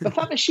 The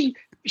fact that she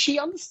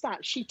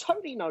understands, she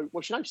totally knows.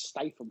 Well, she knows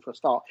Statham for a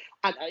start,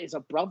 and is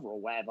a brother or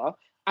whatever.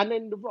 And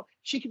then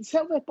she can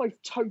tell they're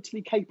both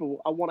totally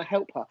capable and want to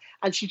help her,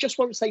 and she just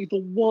won't say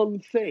the one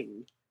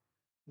thing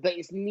that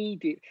is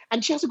needed,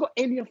 and she hasn't got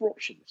any other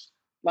options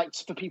like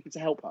for people to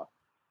help her,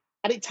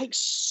 and it takes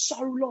so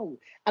long.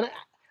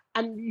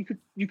 And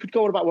you could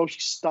go on about, well,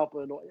 she's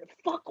stubborn, or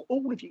fuck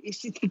all of you.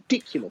 It's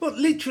ridiculous. Well,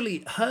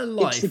 literally, her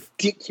life. It's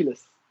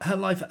ridiculous. Her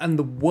life and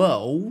the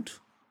world.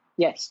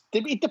 Yes,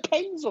 it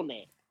depends on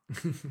it.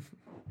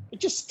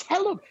 Just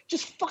tell them.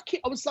 Just fuck it.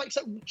 I was like,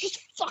 so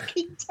just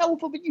fucking tell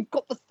them that you've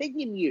got the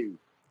thing in you.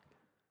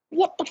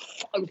 What the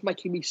fuck? It was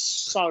making me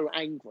so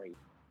angry.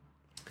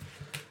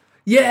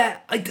 Yeah,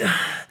 her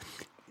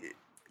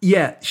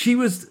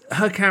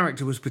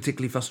character was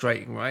particularly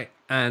frustrating, right?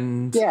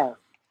 And yeah,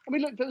 I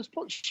mean, look, it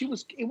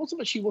wasn't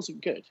that she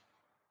wasn't good.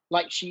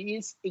 Like, she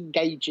is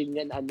engaging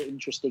and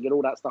interesting and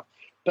all that stuff,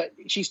 but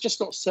she's just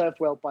not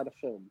served well by the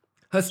film.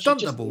 Her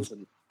stunt doubles.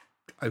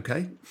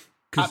 Okay.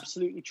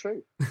 Absolutely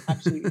true.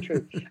 Absolutely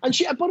true. And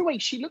by the way,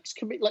 she looks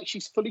like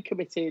she's fully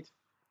committed.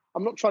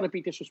 I'm not trying to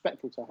be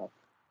disrespectful to her.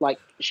 Like,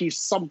 she's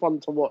someone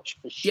to watch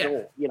for sure.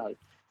 Yeah. You know,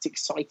 it's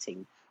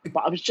exciting.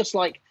 But I was just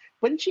like,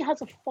 when she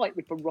has a fight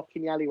with The Rock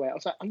in the alleyway, I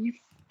was like, are you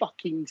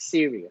fucking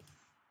serious?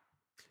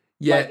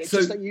 Yeah. Like, it's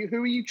just like,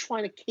 who are you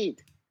trying to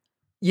kid?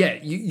 Yeah,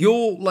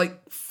 you're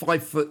like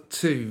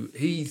 5'2".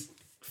 He's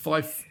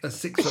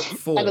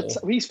 6'4", and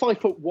he's 5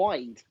 foot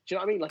wide. Do you know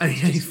what I mean? Like,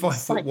 he's 5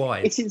 foot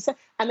wide. It's insane.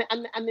 And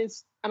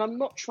I'm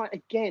not trying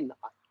again.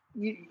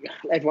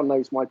 Everyone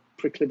knows my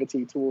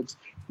proclivity towards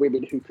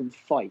women who can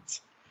fight,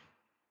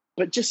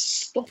 but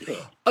just stop it.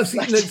 Oh,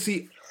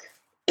 see.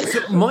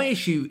 So my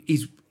issue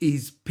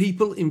is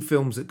people in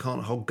films that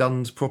can't hold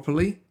guns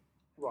properly.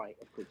 Right,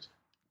 of course.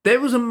 There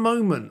was a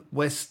moment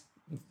where,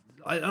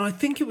 I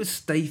think it was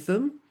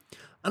Statham,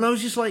 and I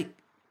was just like,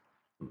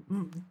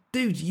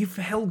 dude, you've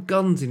held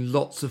guns in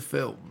lots of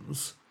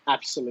films.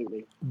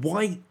 Absolutely.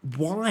 Why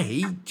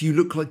do you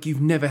look like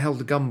you've never held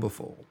a gun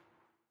before?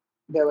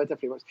 There are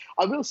definitely ones.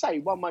 I will say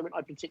one moment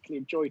I particularly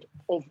enjoyed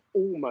of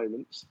all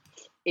moments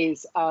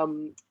is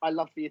I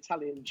love the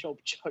Italian job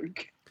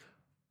joke.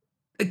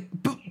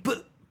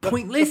 But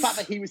pointless. The fact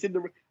that he was in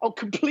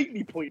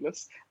completely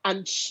pointless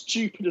and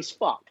stupid as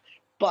fuck.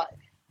 But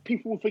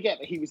people will forget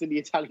that he was in the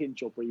Italian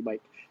Job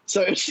remake.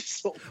 So it's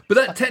just sort of, but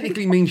that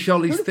technically means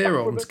Charlize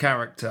Theron's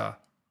character.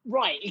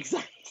 Right,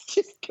 exactly.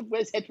 Just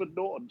where's Edward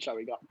Norton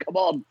showing up? Come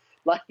on,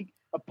 like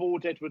a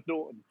bored Edward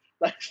Norton.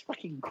 That's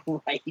fucking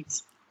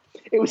great.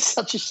 It was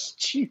such a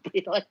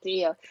stupid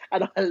idea,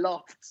 and I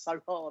laughed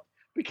so hard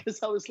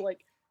because I was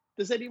like,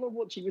 does anyone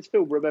watching this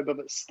film remember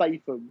that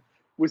Statham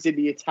was in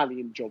the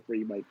Italian Job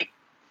remake?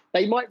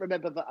 They might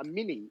remember that a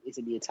Mini is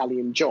in the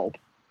Italian Job.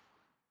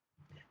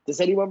 Does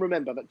anyone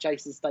remember that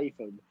Jason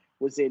Statham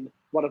was in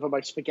one of the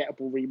most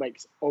forgettable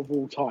remakes of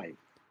all time?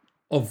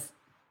 Of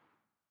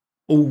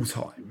all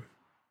time?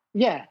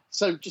 Yeah.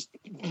 So just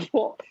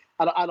what?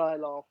 And I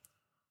laughed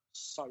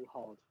so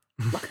hard.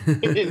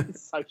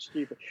 It's so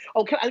stupid.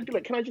 Oh,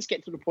 can I just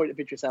get to the point of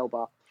Idris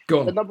Elba? Go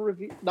on. The number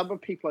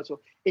of people I saw,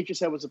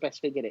 Idris Elba was the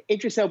best thing in it.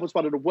 Idris Elba was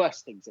one of the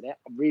worst things in it.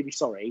 I'm really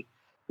sorry.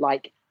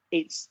 Like,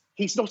 he's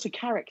not a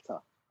character.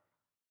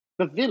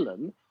 The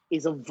villain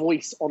is a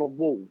voice on a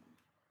wall.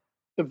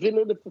 The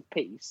villain of the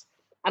piece.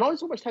 And I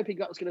was almost hoping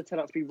that was going to turn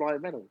out to be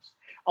Ryan Reynolds.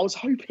 I was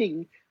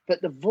hoping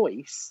that the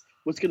voice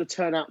was going to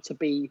turn out to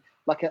be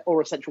like a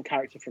central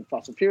character from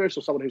Fast and Furious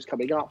or someone who's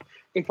coming up.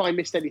 If I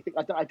missed anything,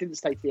 I didn't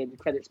stay to the end of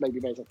the credits. Maybe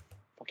there's a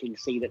fucking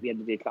scene at the end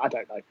of the I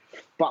don't know.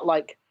 But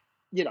like,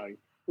 you know,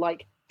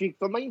 like the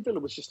main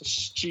villain was just a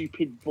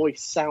stupid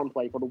voice sound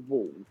wave on a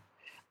wall.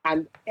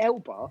 And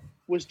Elba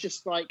was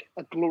just like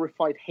a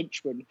glorified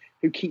henchman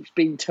who keeps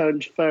being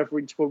turned further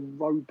into a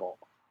robot.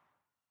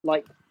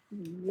 Like,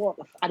 what?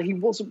 And he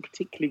wasn't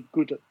particularly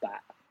good at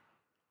that.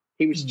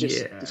 He was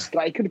just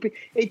like, it could have been.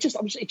 It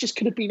just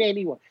could have been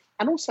anyone.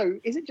 And also,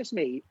 is it just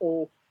me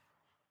or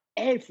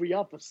every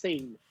other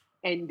scene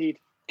ended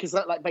because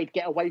like they'd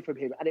get away from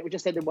him and it would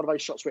just end in one of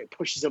those shots where it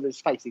pushes him in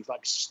his face. He's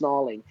like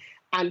snarling,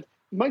 and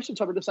most of the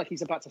time it looks like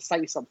he's about to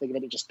say something and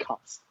then it just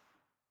cuts.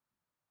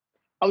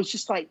 I was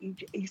just like,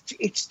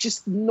 it's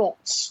just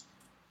not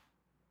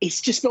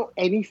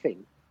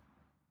anything.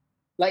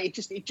 Like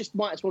it just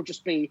might as well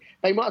just be.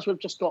 They might as well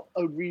have just got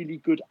a really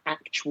good,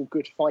 actual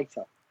good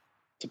fighter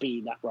to be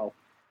in that role.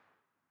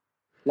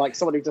 Like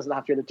someone who doesn't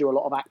have to do a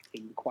lot of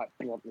acting, quite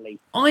bluntly,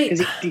 because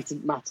it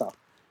didn't matter.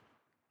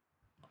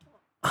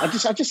 I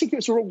just think it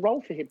was the wrong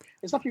role for him.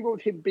 There's nothing wrong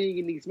with him being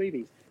in these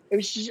movies. It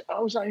was just, I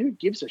was like, who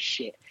gives a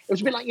shit? It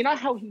was a bit like, you know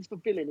how he's the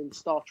villain in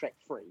Star Trek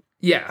 3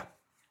 Yeah.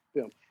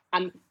 film,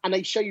 and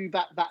they show you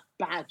that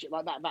badge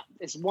like that.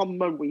 There's one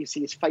moment where you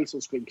see his face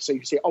on screen, so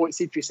you see, oh,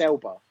 it's Idris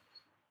Elba.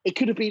 It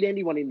could have been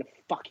anyone in the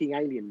fucking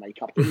alien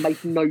makeup. It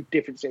made no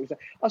difference.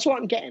 That's what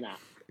I'm getting at.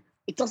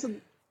 It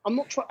doesn't. I'm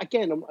not trying.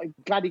 Again, I'm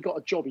glad he got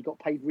a job. He got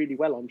paid really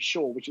well, I'm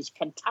sure, which is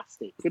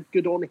fantastic.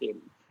 Good on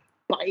him.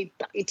 But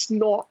it's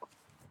not.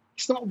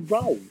 It's not a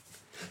role.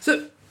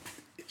 So,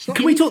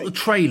 can we talk the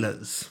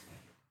trailers?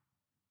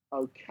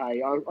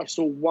 Okay, I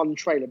saw one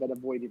trailer but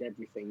avoided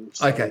everything.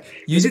 So, okay,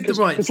 you did the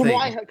right thing.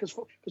 Because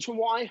from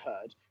what I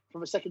heard,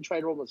 from a second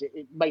trailer onwards,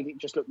 it made it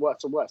just look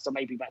worse and worse. So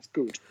maybe that's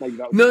good. Maybe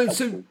that was helpful.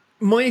 So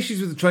my issues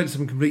with the trailers are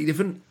something completely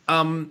different.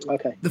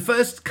 Okay. The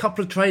first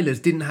couple of trailers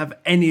didn't have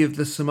any of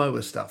the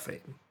Samoa stuff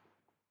in.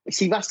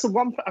 See, that's the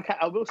one. Okay,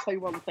 I will say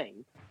one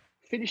thing.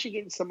 Finishing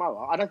in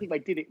Samoa, I don't think they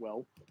did it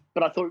well,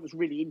 but I thought it was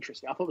really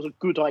interesting. I thought it was a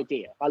good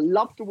idea. I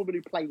loved the woman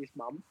who played his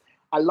mum.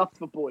 I loved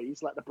the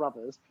boys, like the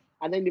brothers,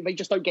 and then they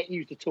just don't get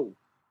used at all.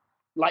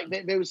 Like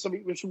there was some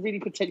really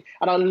potential,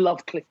 and I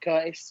love Cliff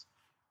Curtis.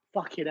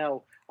 Fucking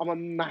hell, I'm a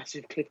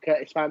massive Cliff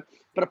Curtis fan.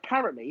 But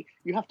apparently,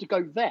 you have to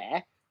go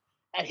there,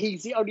 and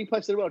he's the only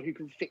person in the world who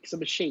can fix a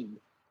machine.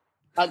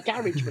 A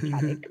garage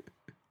mechanic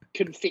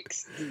can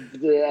fix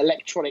the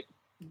electronic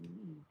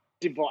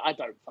device. I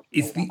don't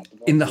fucking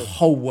know. In the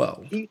whole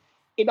world.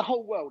 In the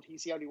whole world,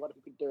 he's the only one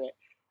who can do it.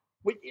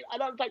 I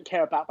don't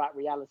care about that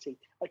reality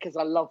because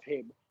I love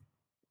him.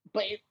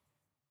 But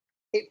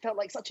it felt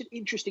like such an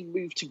interesting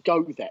move to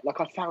go there.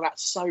 Like, I found that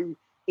so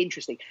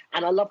interesting.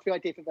 And I loved the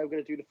idea that they were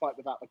going to do the fight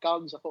without the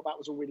guns. I thought that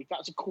was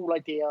a cool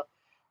idea.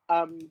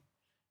 But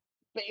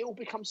it all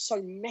becomes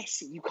so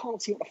messy. You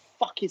can't see what the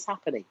fuck is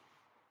happening.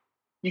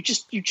 You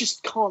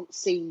just can't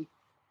see.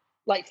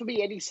 Like, for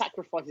me, any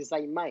sacrifices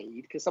they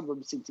made, because some of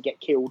them seemed to get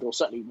killed or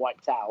certainly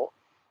wiped out,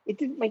 it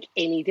didn't make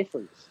any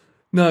difference.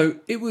 No,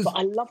 it was. But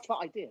I loved that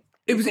idea.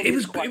 It was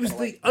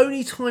the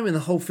only time in the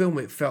whole film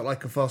it felt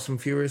like a Fast and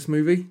Furious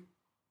movie.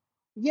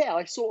 Yeah,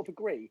 I sort of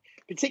agree.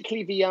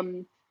 Particularly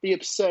the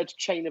absurd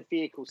chain of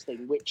vehicles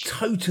thing, which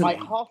totally.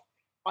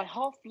 I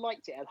half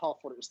liked it and half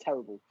thought it was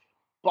terrible.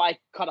 But I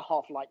kind of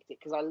half liked it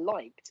because I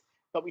liked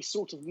that we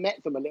sort of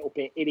met them a little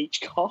bit in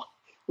each car.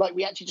 Like,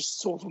 we actually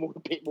just saw them all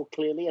a bit more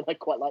clearly, and I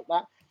quite like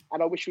that.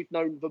 And I wish we'd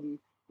known them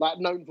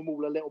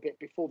all a little bit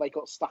before they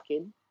got stuck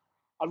in.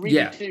 I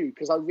really do,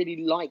 because I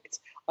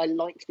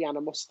liked the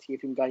animosity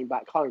of him going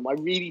back home. I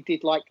really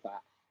did like that.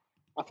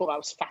 I thought that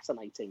was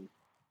fascinating.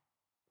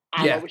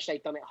 And I wish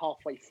they'd done it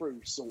halfway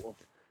through, sort of.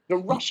 The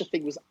Russia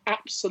thing was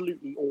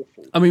absolutely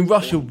awful. I mean,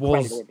 Russia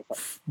was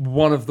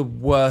one of the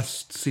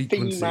worst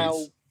sequences.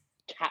 Female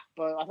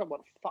Catbird. I don't know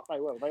what the fuck they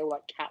were. They all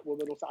like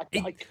Catwoman or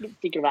something. I couldn't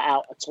figure that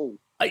out at all.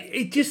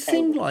 It just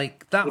seemed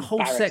like that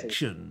whole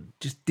section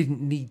just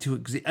didn't need to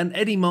exist. And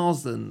Eddie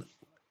Marsden,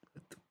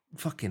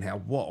 fucking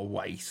hell, what a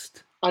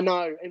waste. I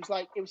know. It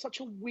was such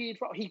a weird.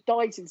 He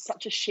dies in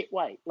such a shit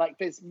way. Like,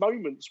 there's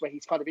moments where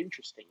he's kind of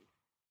interesting.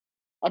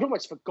 I'd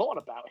almost forgotten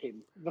about him.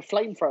 The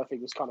flamethrower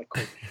thing was kind of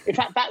cool. In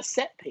fact, that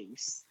set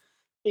piece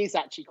is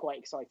actually quite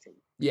exciting.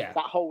 Yeah.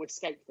 That whole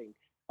escape thing.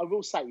 I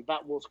will say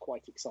that was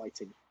quite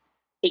exciting.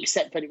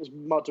 Except that it was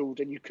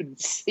muddled and you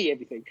couldn't see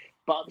everything.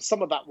 But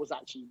some of that was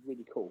actually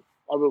really cool.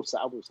 I will say,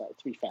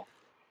 to be fair.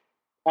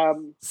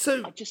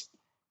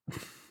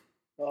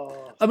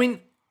 I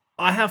mean,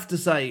 I have to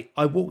say,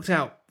 I walked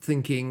out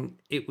thinking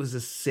it was a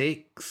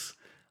 6.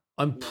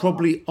 I'm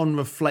probably on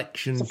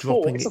reflection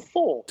dropping it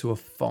to a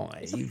 5.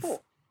 It's a 4.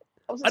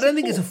 I don't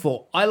think it's a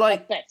 4. I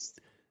like best.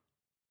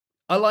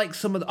 I like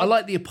I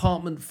like the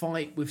apartment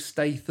fight with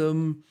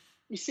Statham.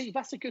 You see,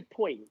 that's a good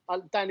point.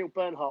 Daniel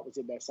Bernhardt was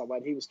in there somewhere,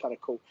 and he was kind of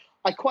cool.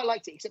 I quite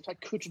liked it, except I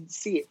couldn't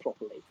see it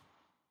properly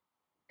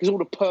because all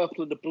the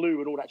purple and the blue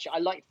and all that shit. I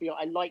liked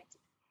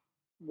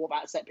what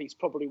that set piece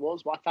probably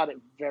was, but I found it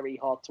very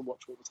hard to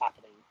watch what was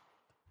happening.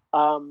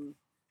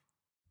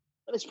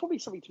 There's probably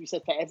something to be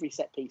said for every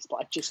set piece, but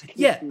I just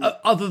couldn't...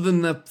 other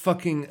than the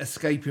fucking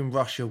escape in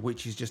Russia,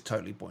 which is just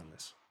totally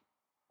pointless.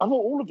 I thought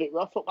all of it.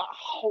 I thought that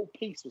whole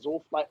piece was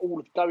awful. Like, all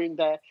of going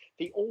there,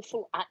 the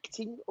awful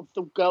acting of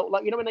the girl.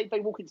 Like, you know, when they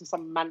walk into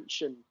some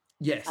mansion,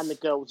 yes, and the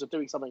girls are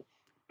doing something,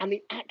 and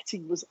the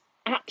acting was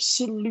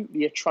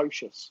absolutely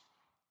atrocious.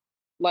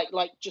 Like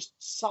just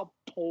sub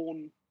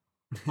porn.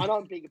 I know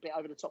I'm being a bit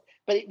over the top,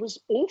 but it was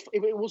awful.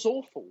 It was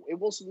awful. It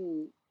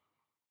wasn't.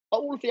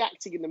 All of the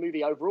acting in the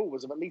movie overall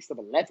was of at least of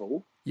a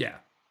level. Yeah,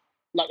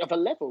 like of a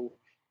level.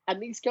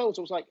 And these girls,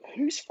 I was like,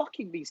 who's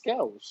fucking these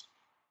girls?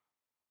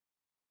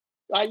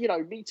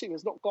 Me Too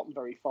has not gotten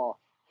very far.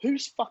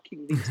 Who's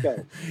fucking these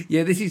girls?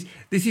 Yeah, this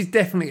is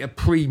definitely a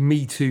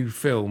pre-Me Too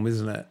film,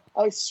 isn't it?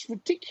 Oh, it's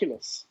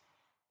ridiculous.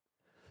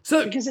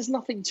 So because there's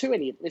nothing to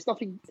any of it.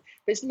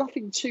 There's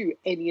nothing to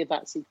any of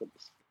that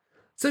sequence.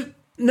 So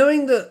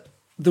knowing that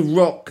The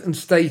Rock and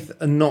Statham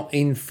are not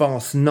in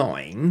Fast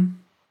 9,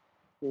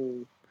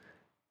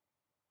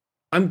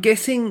 I'm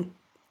guessing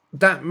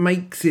that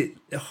makes it.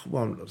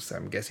 Well, I'm not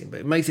saying I'm guessing,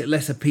 but it makes it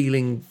less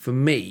appealing for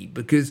me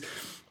because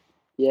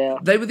Yeah.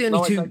 They were the only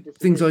No, I two don't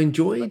things disagree. I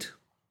enjoyed.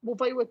 Well,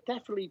 they were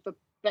definitely the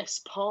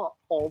best part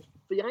of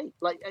the 8,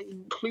 like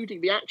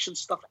including the action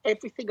stuff.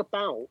 Everything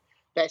about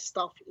their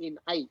stuff in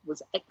 8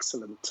 was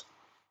excellent.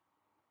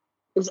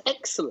 It was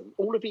excellent.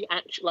 All of the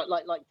action,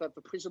 like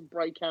the prison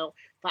breakout,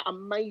 that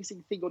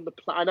amazing thing on the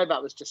plane. I know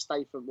that was just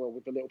Statham, well,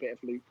 with a little bit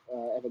of Luke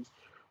Evans.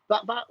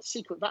 That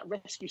sequence, that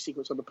rescue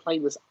sequence on the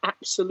plane was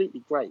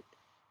absolutely great.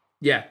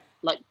 Yeah.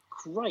 Like,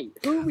 great.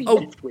 Who are we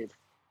left with?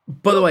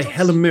 By the way,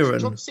 Helen Mirren.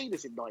 John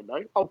Cena's in 9,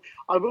 though. Oh,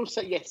 I will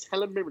say, yes,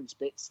 Helen Mirren's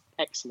bits,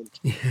 excellent.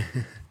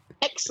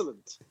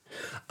 Excellent.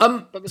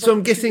 So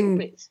I'm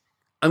guessing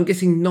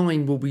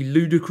 9 will be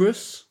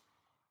Ludicrous.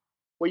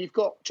 Well, you've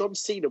got John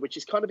Cena, which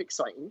is kind of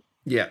exciting.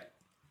 Yeah.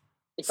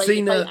 If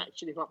they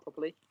action him up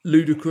properly.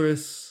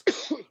 Ludicrous.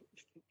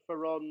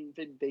 Theron,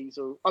 Vin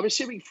Diesel. I'm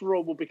assuming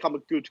Theron will become a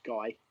good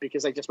guy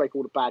because they just make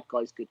all the bad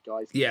guys good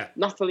guys. Yeah.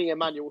 Nathalie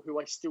Emmanuel, who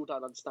I still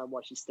don't understand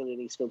why she's still in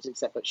these films,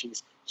 except that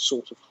she's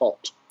sort of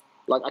hot.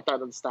 Like, I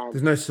don't understand.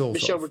 There's no sort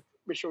of.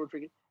 Michelle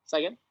Rodriguez.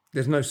 Say again?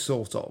 There's no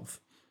sort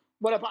of.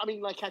 Well, but I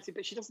mean, like,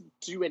 but she doesn't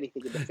do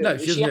anything in the film. No,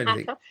 she doesn't do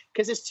anything.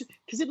 Because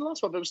in the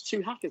last one, there was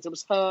 2 hackers. There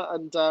was her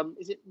and,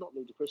 is it not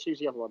Ludacris? Who's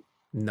the other one?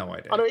 No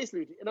idea. Oh, no, it is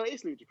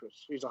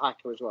Ludacris, who's a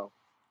hacker as well.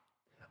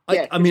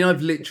 I mean,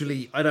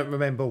 I don't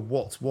remember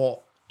what's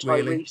what,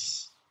 really.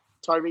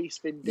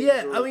 Tyrese, Vin Diesel.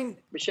 Yeah, I mean...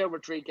 Michelle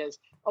Rodriguez.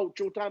 Oh,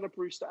 Jordana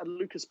Brewster and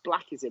Lucas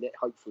Black is in it,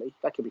 hopefully.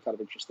 That could be kind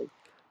of interesting.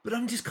 But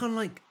I'm just kind of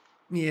like,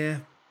 yeah.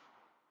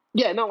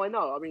 Yeah, no, I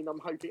know. I mean, I'm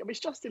hoping... I mean, it's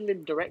Justin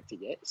Lin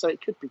directing it, so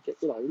it could be,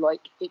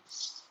 like,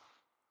 it's...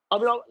 I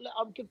mean,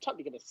 I'm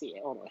totally going to see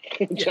it, aren't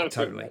I? Yeah,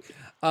 totally.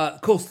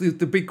 Of course, the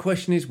big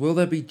question is, will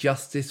there be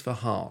justice for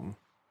Han?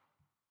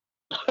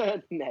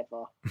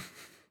 Never.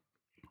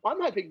 I'm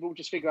hoping we'll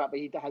just figure out that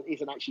he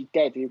isn't actually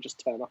dead. He'll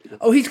just turn up again.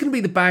 Oh, he's going to be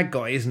the bad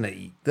guy, isn't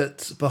he?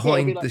 That's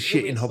behind the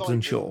shit in Hobbs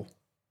and Shaw.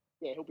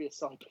 Yeah, he'll be a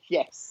cyborg.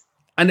 Yes.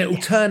 And it'll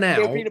turn out...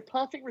 It'll be the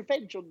perfect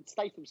revenge on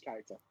Statham's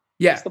character.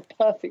 Yeah. It's the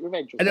perfect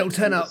revenge. And it'll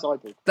turn out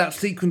that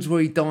sequence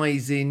where he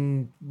dies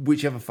in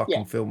whichever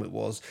fucking film it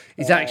was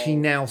is actually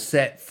now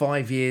set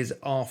 5 years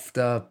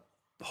after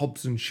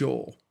Hobbs and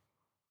Shaw.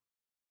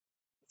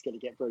 It's going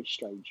to get very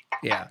strange.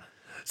 Yeah.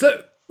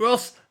 So,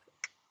 Ross...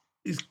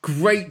 It's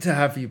great to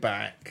have you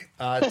back.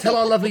 Tell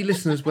our lovely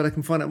listeners where they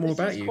can find out more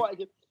about you.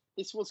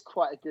 This was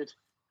quite a good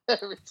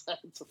return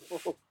to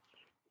form.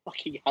 I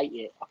fucking hate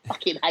it.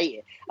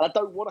 And I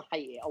don't want to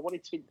hate it. I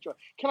wanted to enjoy it.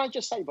 Can I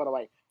just say, by the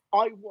way,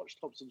 I watched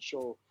Hobbs and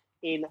Shaw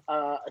in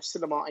a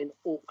cinema in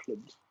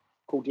Auckland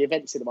called the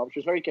Event Cinema, which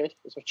was very good.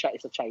 It's a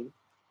chain.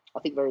 I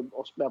think they're in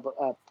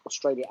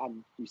Australia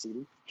and New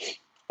Zealand.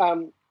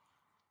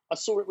 I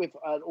saw it with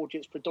an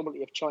audience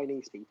predominantly of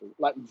Chinese people,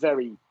 like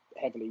very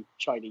heavily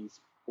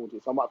Chinese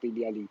audience. I might be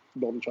the only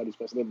non-Chinese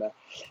person in there.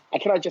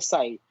 And can I just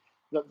say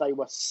that they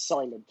were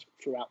silent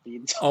throughout the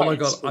entire Oh my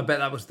God, film. I bet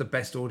that was the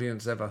best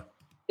audience ever.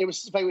 They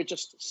were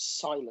just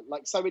silent.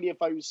 Like so many of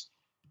those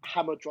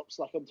hammer drops,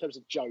 like in terms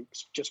of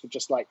jokes, were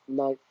just like,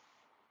 no.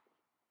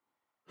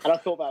 And I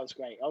thought that was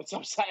great. It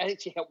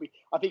actually helped me.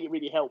 I think it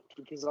really helped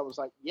because I was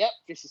like, yep,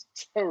 this is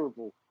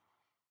terrible.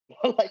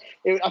 I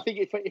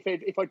think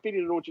if I'd been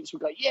in an audience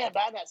who'd go, yeah,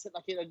 man, that's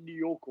like in a New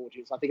York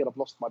audience, I think I'd have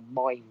lost my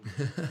mind.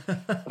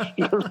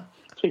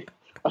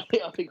 I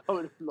think I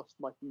would have lost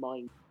my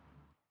mind.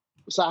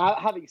 So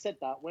having said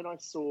that, when I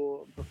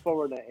saw The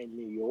Foreigner in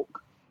New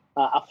York,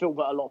 a film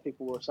that a lot of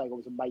people were saying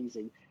was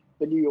amazing,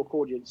 the New York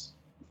audience,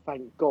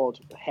 thank God,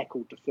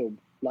 heckled the film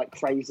like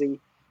crazy.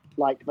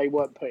 Like they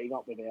weren't putting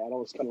up with it, and I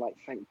was kind of like,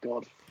 thank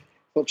God,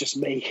 not just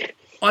me.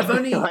 I've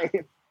only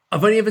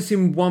ever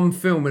seen one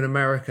film in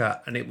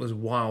America, and it was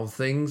Wild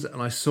Things,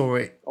 and I saw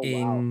it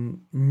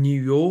in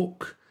New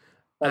York.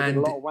 There's a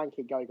lot of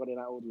wanking going on in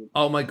that audience.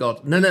 Oh my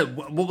God. No.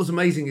 What was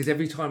amazing is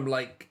every time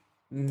like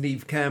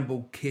Neve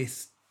Campbell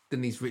kissed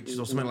Denise Richards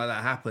or something like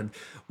that happened,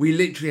 we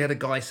literally had a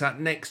guy sat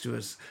next to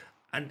us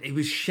and he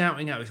was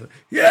shouting out, he was like,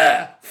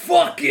 yeah,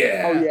 fuck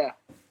yeah. Oh yeah.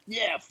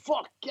 Yeah,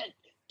 fuck, get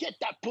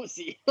that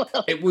pussy.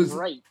 It was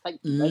great.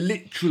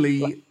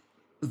 literally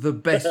the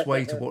best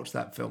way to watch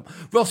that film.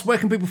 Ross, where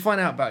can people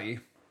find out about you?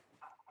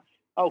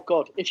 Oh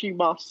God, if you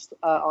must,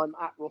 I'm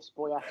at Ross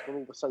Boyask on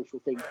all the social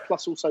things.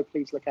 Plus, also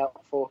please look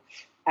out for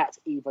at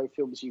Evo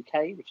Films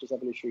UK, which is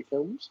Evolutionary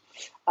Films,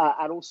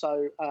 and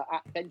also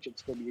at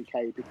Vengeance Film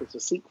UK because the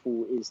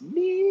sequel is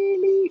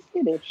nearly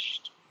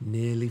finished.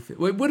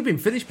 Well, it would have been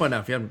finished by now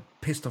if you hadn't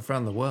pissed off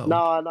around the world.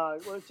 No.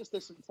 Well, it's just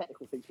there's some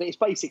technical things, but it's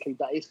basically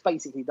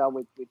done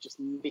with just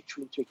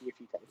literally tweaking a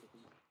few technical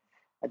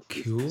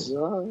things.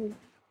 Cool.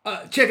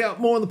 Check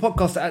out more on the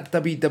podcast at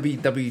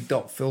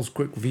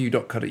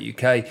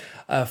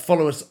www.philsquickreview.co.uk.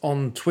 Follow us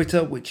on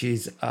Twitter, which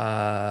is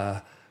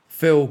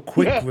Phil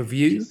Quick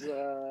Review.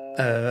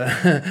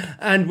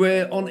 And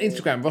we're on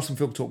Instagram, Ross and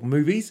Phil Talk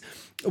Movies.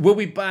 We'll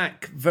be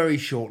back very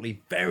shortly,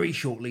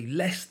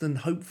 less than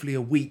hopefully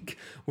a week,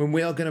 when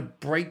we are going to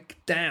break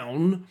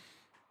down,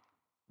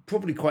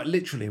 probably quite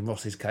literally in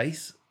Ross's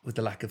case, with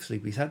the lack of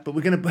sleep he's had, but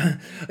we're going to...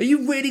 Are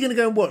you really going to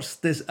go and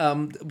watch this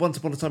Once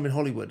Upon a Time in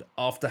Hollywood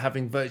after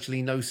having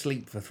virtually no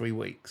sleep for 3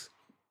 weeks?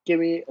 Give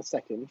me a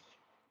second.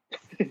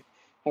 Hang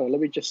on,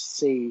 let me just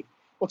see.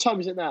 What time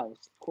is it now?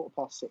 It's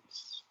 6:15.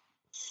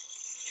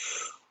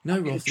 No,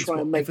 Ross, it's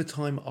whatever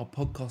time our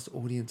podcast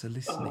audience are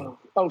listening.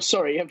 Oh,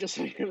 sorry, I'm just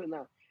saying it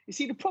now. You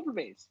see, the problem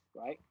is,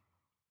 right?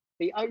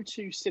 The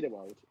O2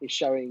 Cineworld is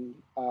showing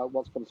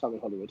Once Upon a Time in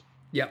Hollywood.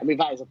 Yeah. I mean,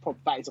 that is a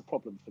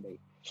problem for me.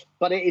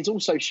 But it is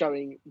also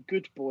showing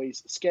Good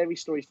Boys, Scary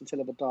Stories to Tell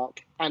in the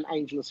Dark, and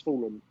Angel Has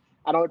Fallen.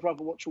 And I would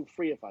rather watch all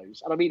three of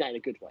those. And I mean that in a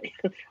good way.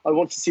 I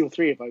want to see all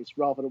three of those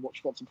rather than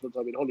watch Once Upon a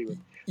Time in Hollywood.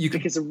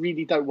 Because I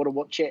really don't want to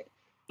watch it,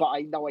 but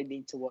I know I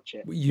need to watch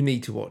it. You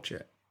need to watch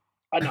it.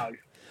 I know.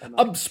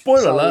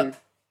 Spoiler alert,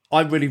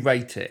 I really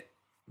rate it.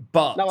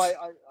 But,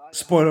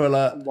 spoiler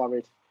alert, I'm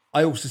worried.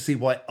 I also see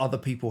why other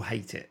people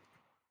hate it.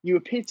 You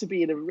appear to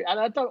be in a... And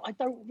I don't...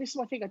 This is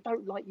my thing. I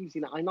don't like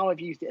using that. I know I've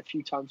used it a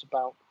few times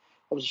about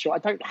Hobbs and Shaw. I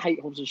don't hate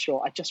Hobbs and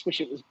Shaw. I just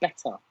wish it was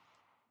better.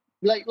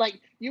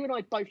 Like you and I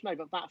both know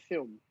that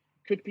film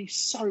could be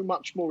so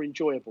much more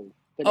enjoyable.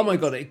 Oh my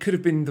God, it could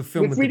have been the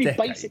film of the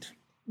decade.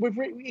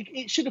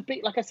 It should have been,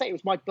 like I say, it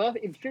was my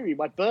birthday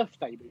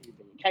movie.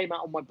 It came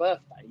out on my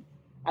birthday.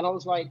 And I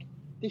was like,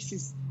 this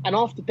is... And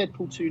after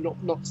Deadpool 2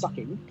 not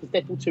sucking, because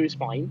Deadpool 2 is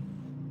fine,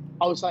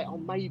 I was like, oh,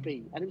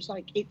 maybe. And it was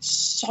like, it's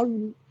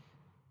so...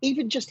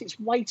 Even just, it's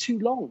way too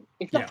long.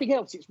 If nothing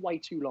else, it's way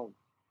too long.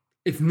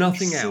 If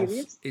nothing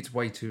else, it's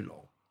way too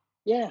long.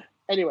 Yeah.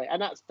 Anyway,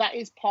 and that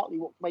is partly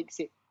what makes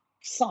it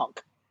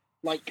suck.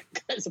 Like,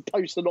 as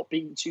opposed to not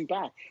being too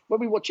bad. When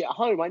we watch it at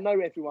home, I know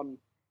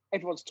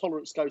everyone's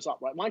tolerance goes up,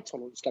 right? My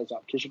tolerance goes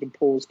up because you can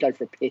pause, go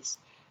for a piss,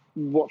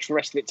 watch the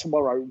rest of it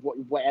tomorrow,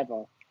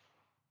 whatever.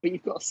 But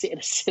you've got to sit in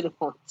a cinema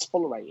and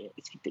tolerate it.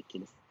 It's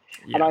ridiculous.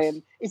 Yes. And I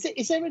am.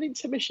 Is there an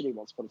intermission in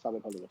Once Upon a Time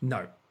in Hollywood?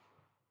 No.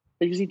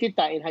 Because he did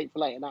that in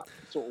Hateful Eight, and that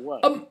sort of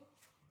worked.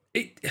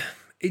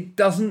 It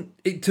doesn't.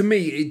 To me,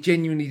 it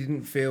genuinely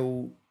didn't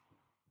feel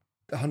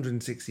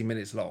 160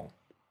 minutes long.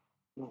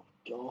 Oh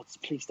God!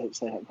 Please don't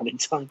say that running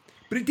time.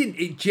 But it didn't.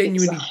 It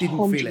genuinely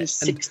didn't feel it.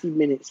 160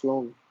 minutes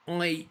long.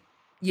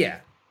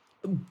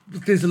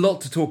 There's a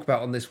lot to talk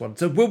about on this one,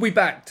 so we'll be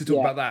back to talk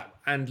about that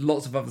and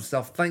lots of other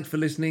stuff. Thanks for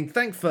listening.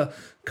 Thanks for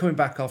coming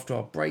back after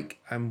our break,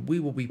 and we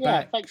will be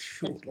back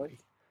shortly.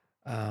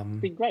 It's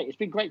been great. It's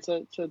been great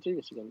to do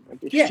this again.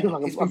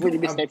 I've really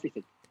missed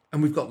everything.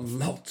 And we've got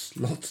lots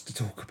to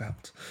talk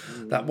about.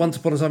 That Once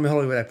Upon a Time in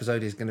Hollywood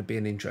episode is going to be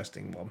an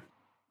interesting one.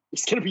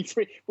 It's going to be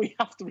 3. We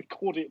have to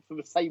record it for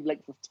the same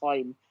length of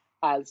time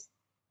as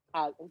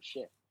oh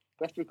shit.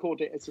 We have to record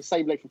it as the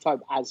same length of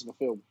time as the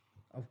film.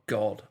 Oh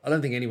God, I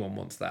don't think anyone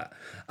wants that.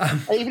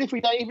 Even if we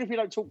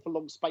don't talk for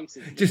long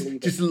spaces.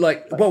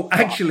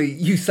 Actually,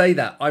 you say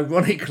that.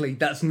 Ironically,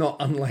 that's not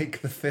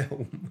unlike the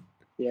film.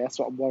 Yeah, that's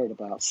what I'm worried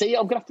about. See,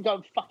 I'm gonna have to go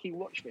and fucking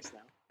watch this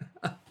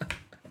now.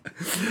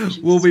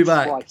 We'll be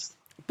back. Christ.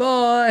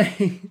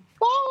 Bye.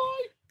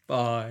 Bye.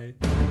 Bye.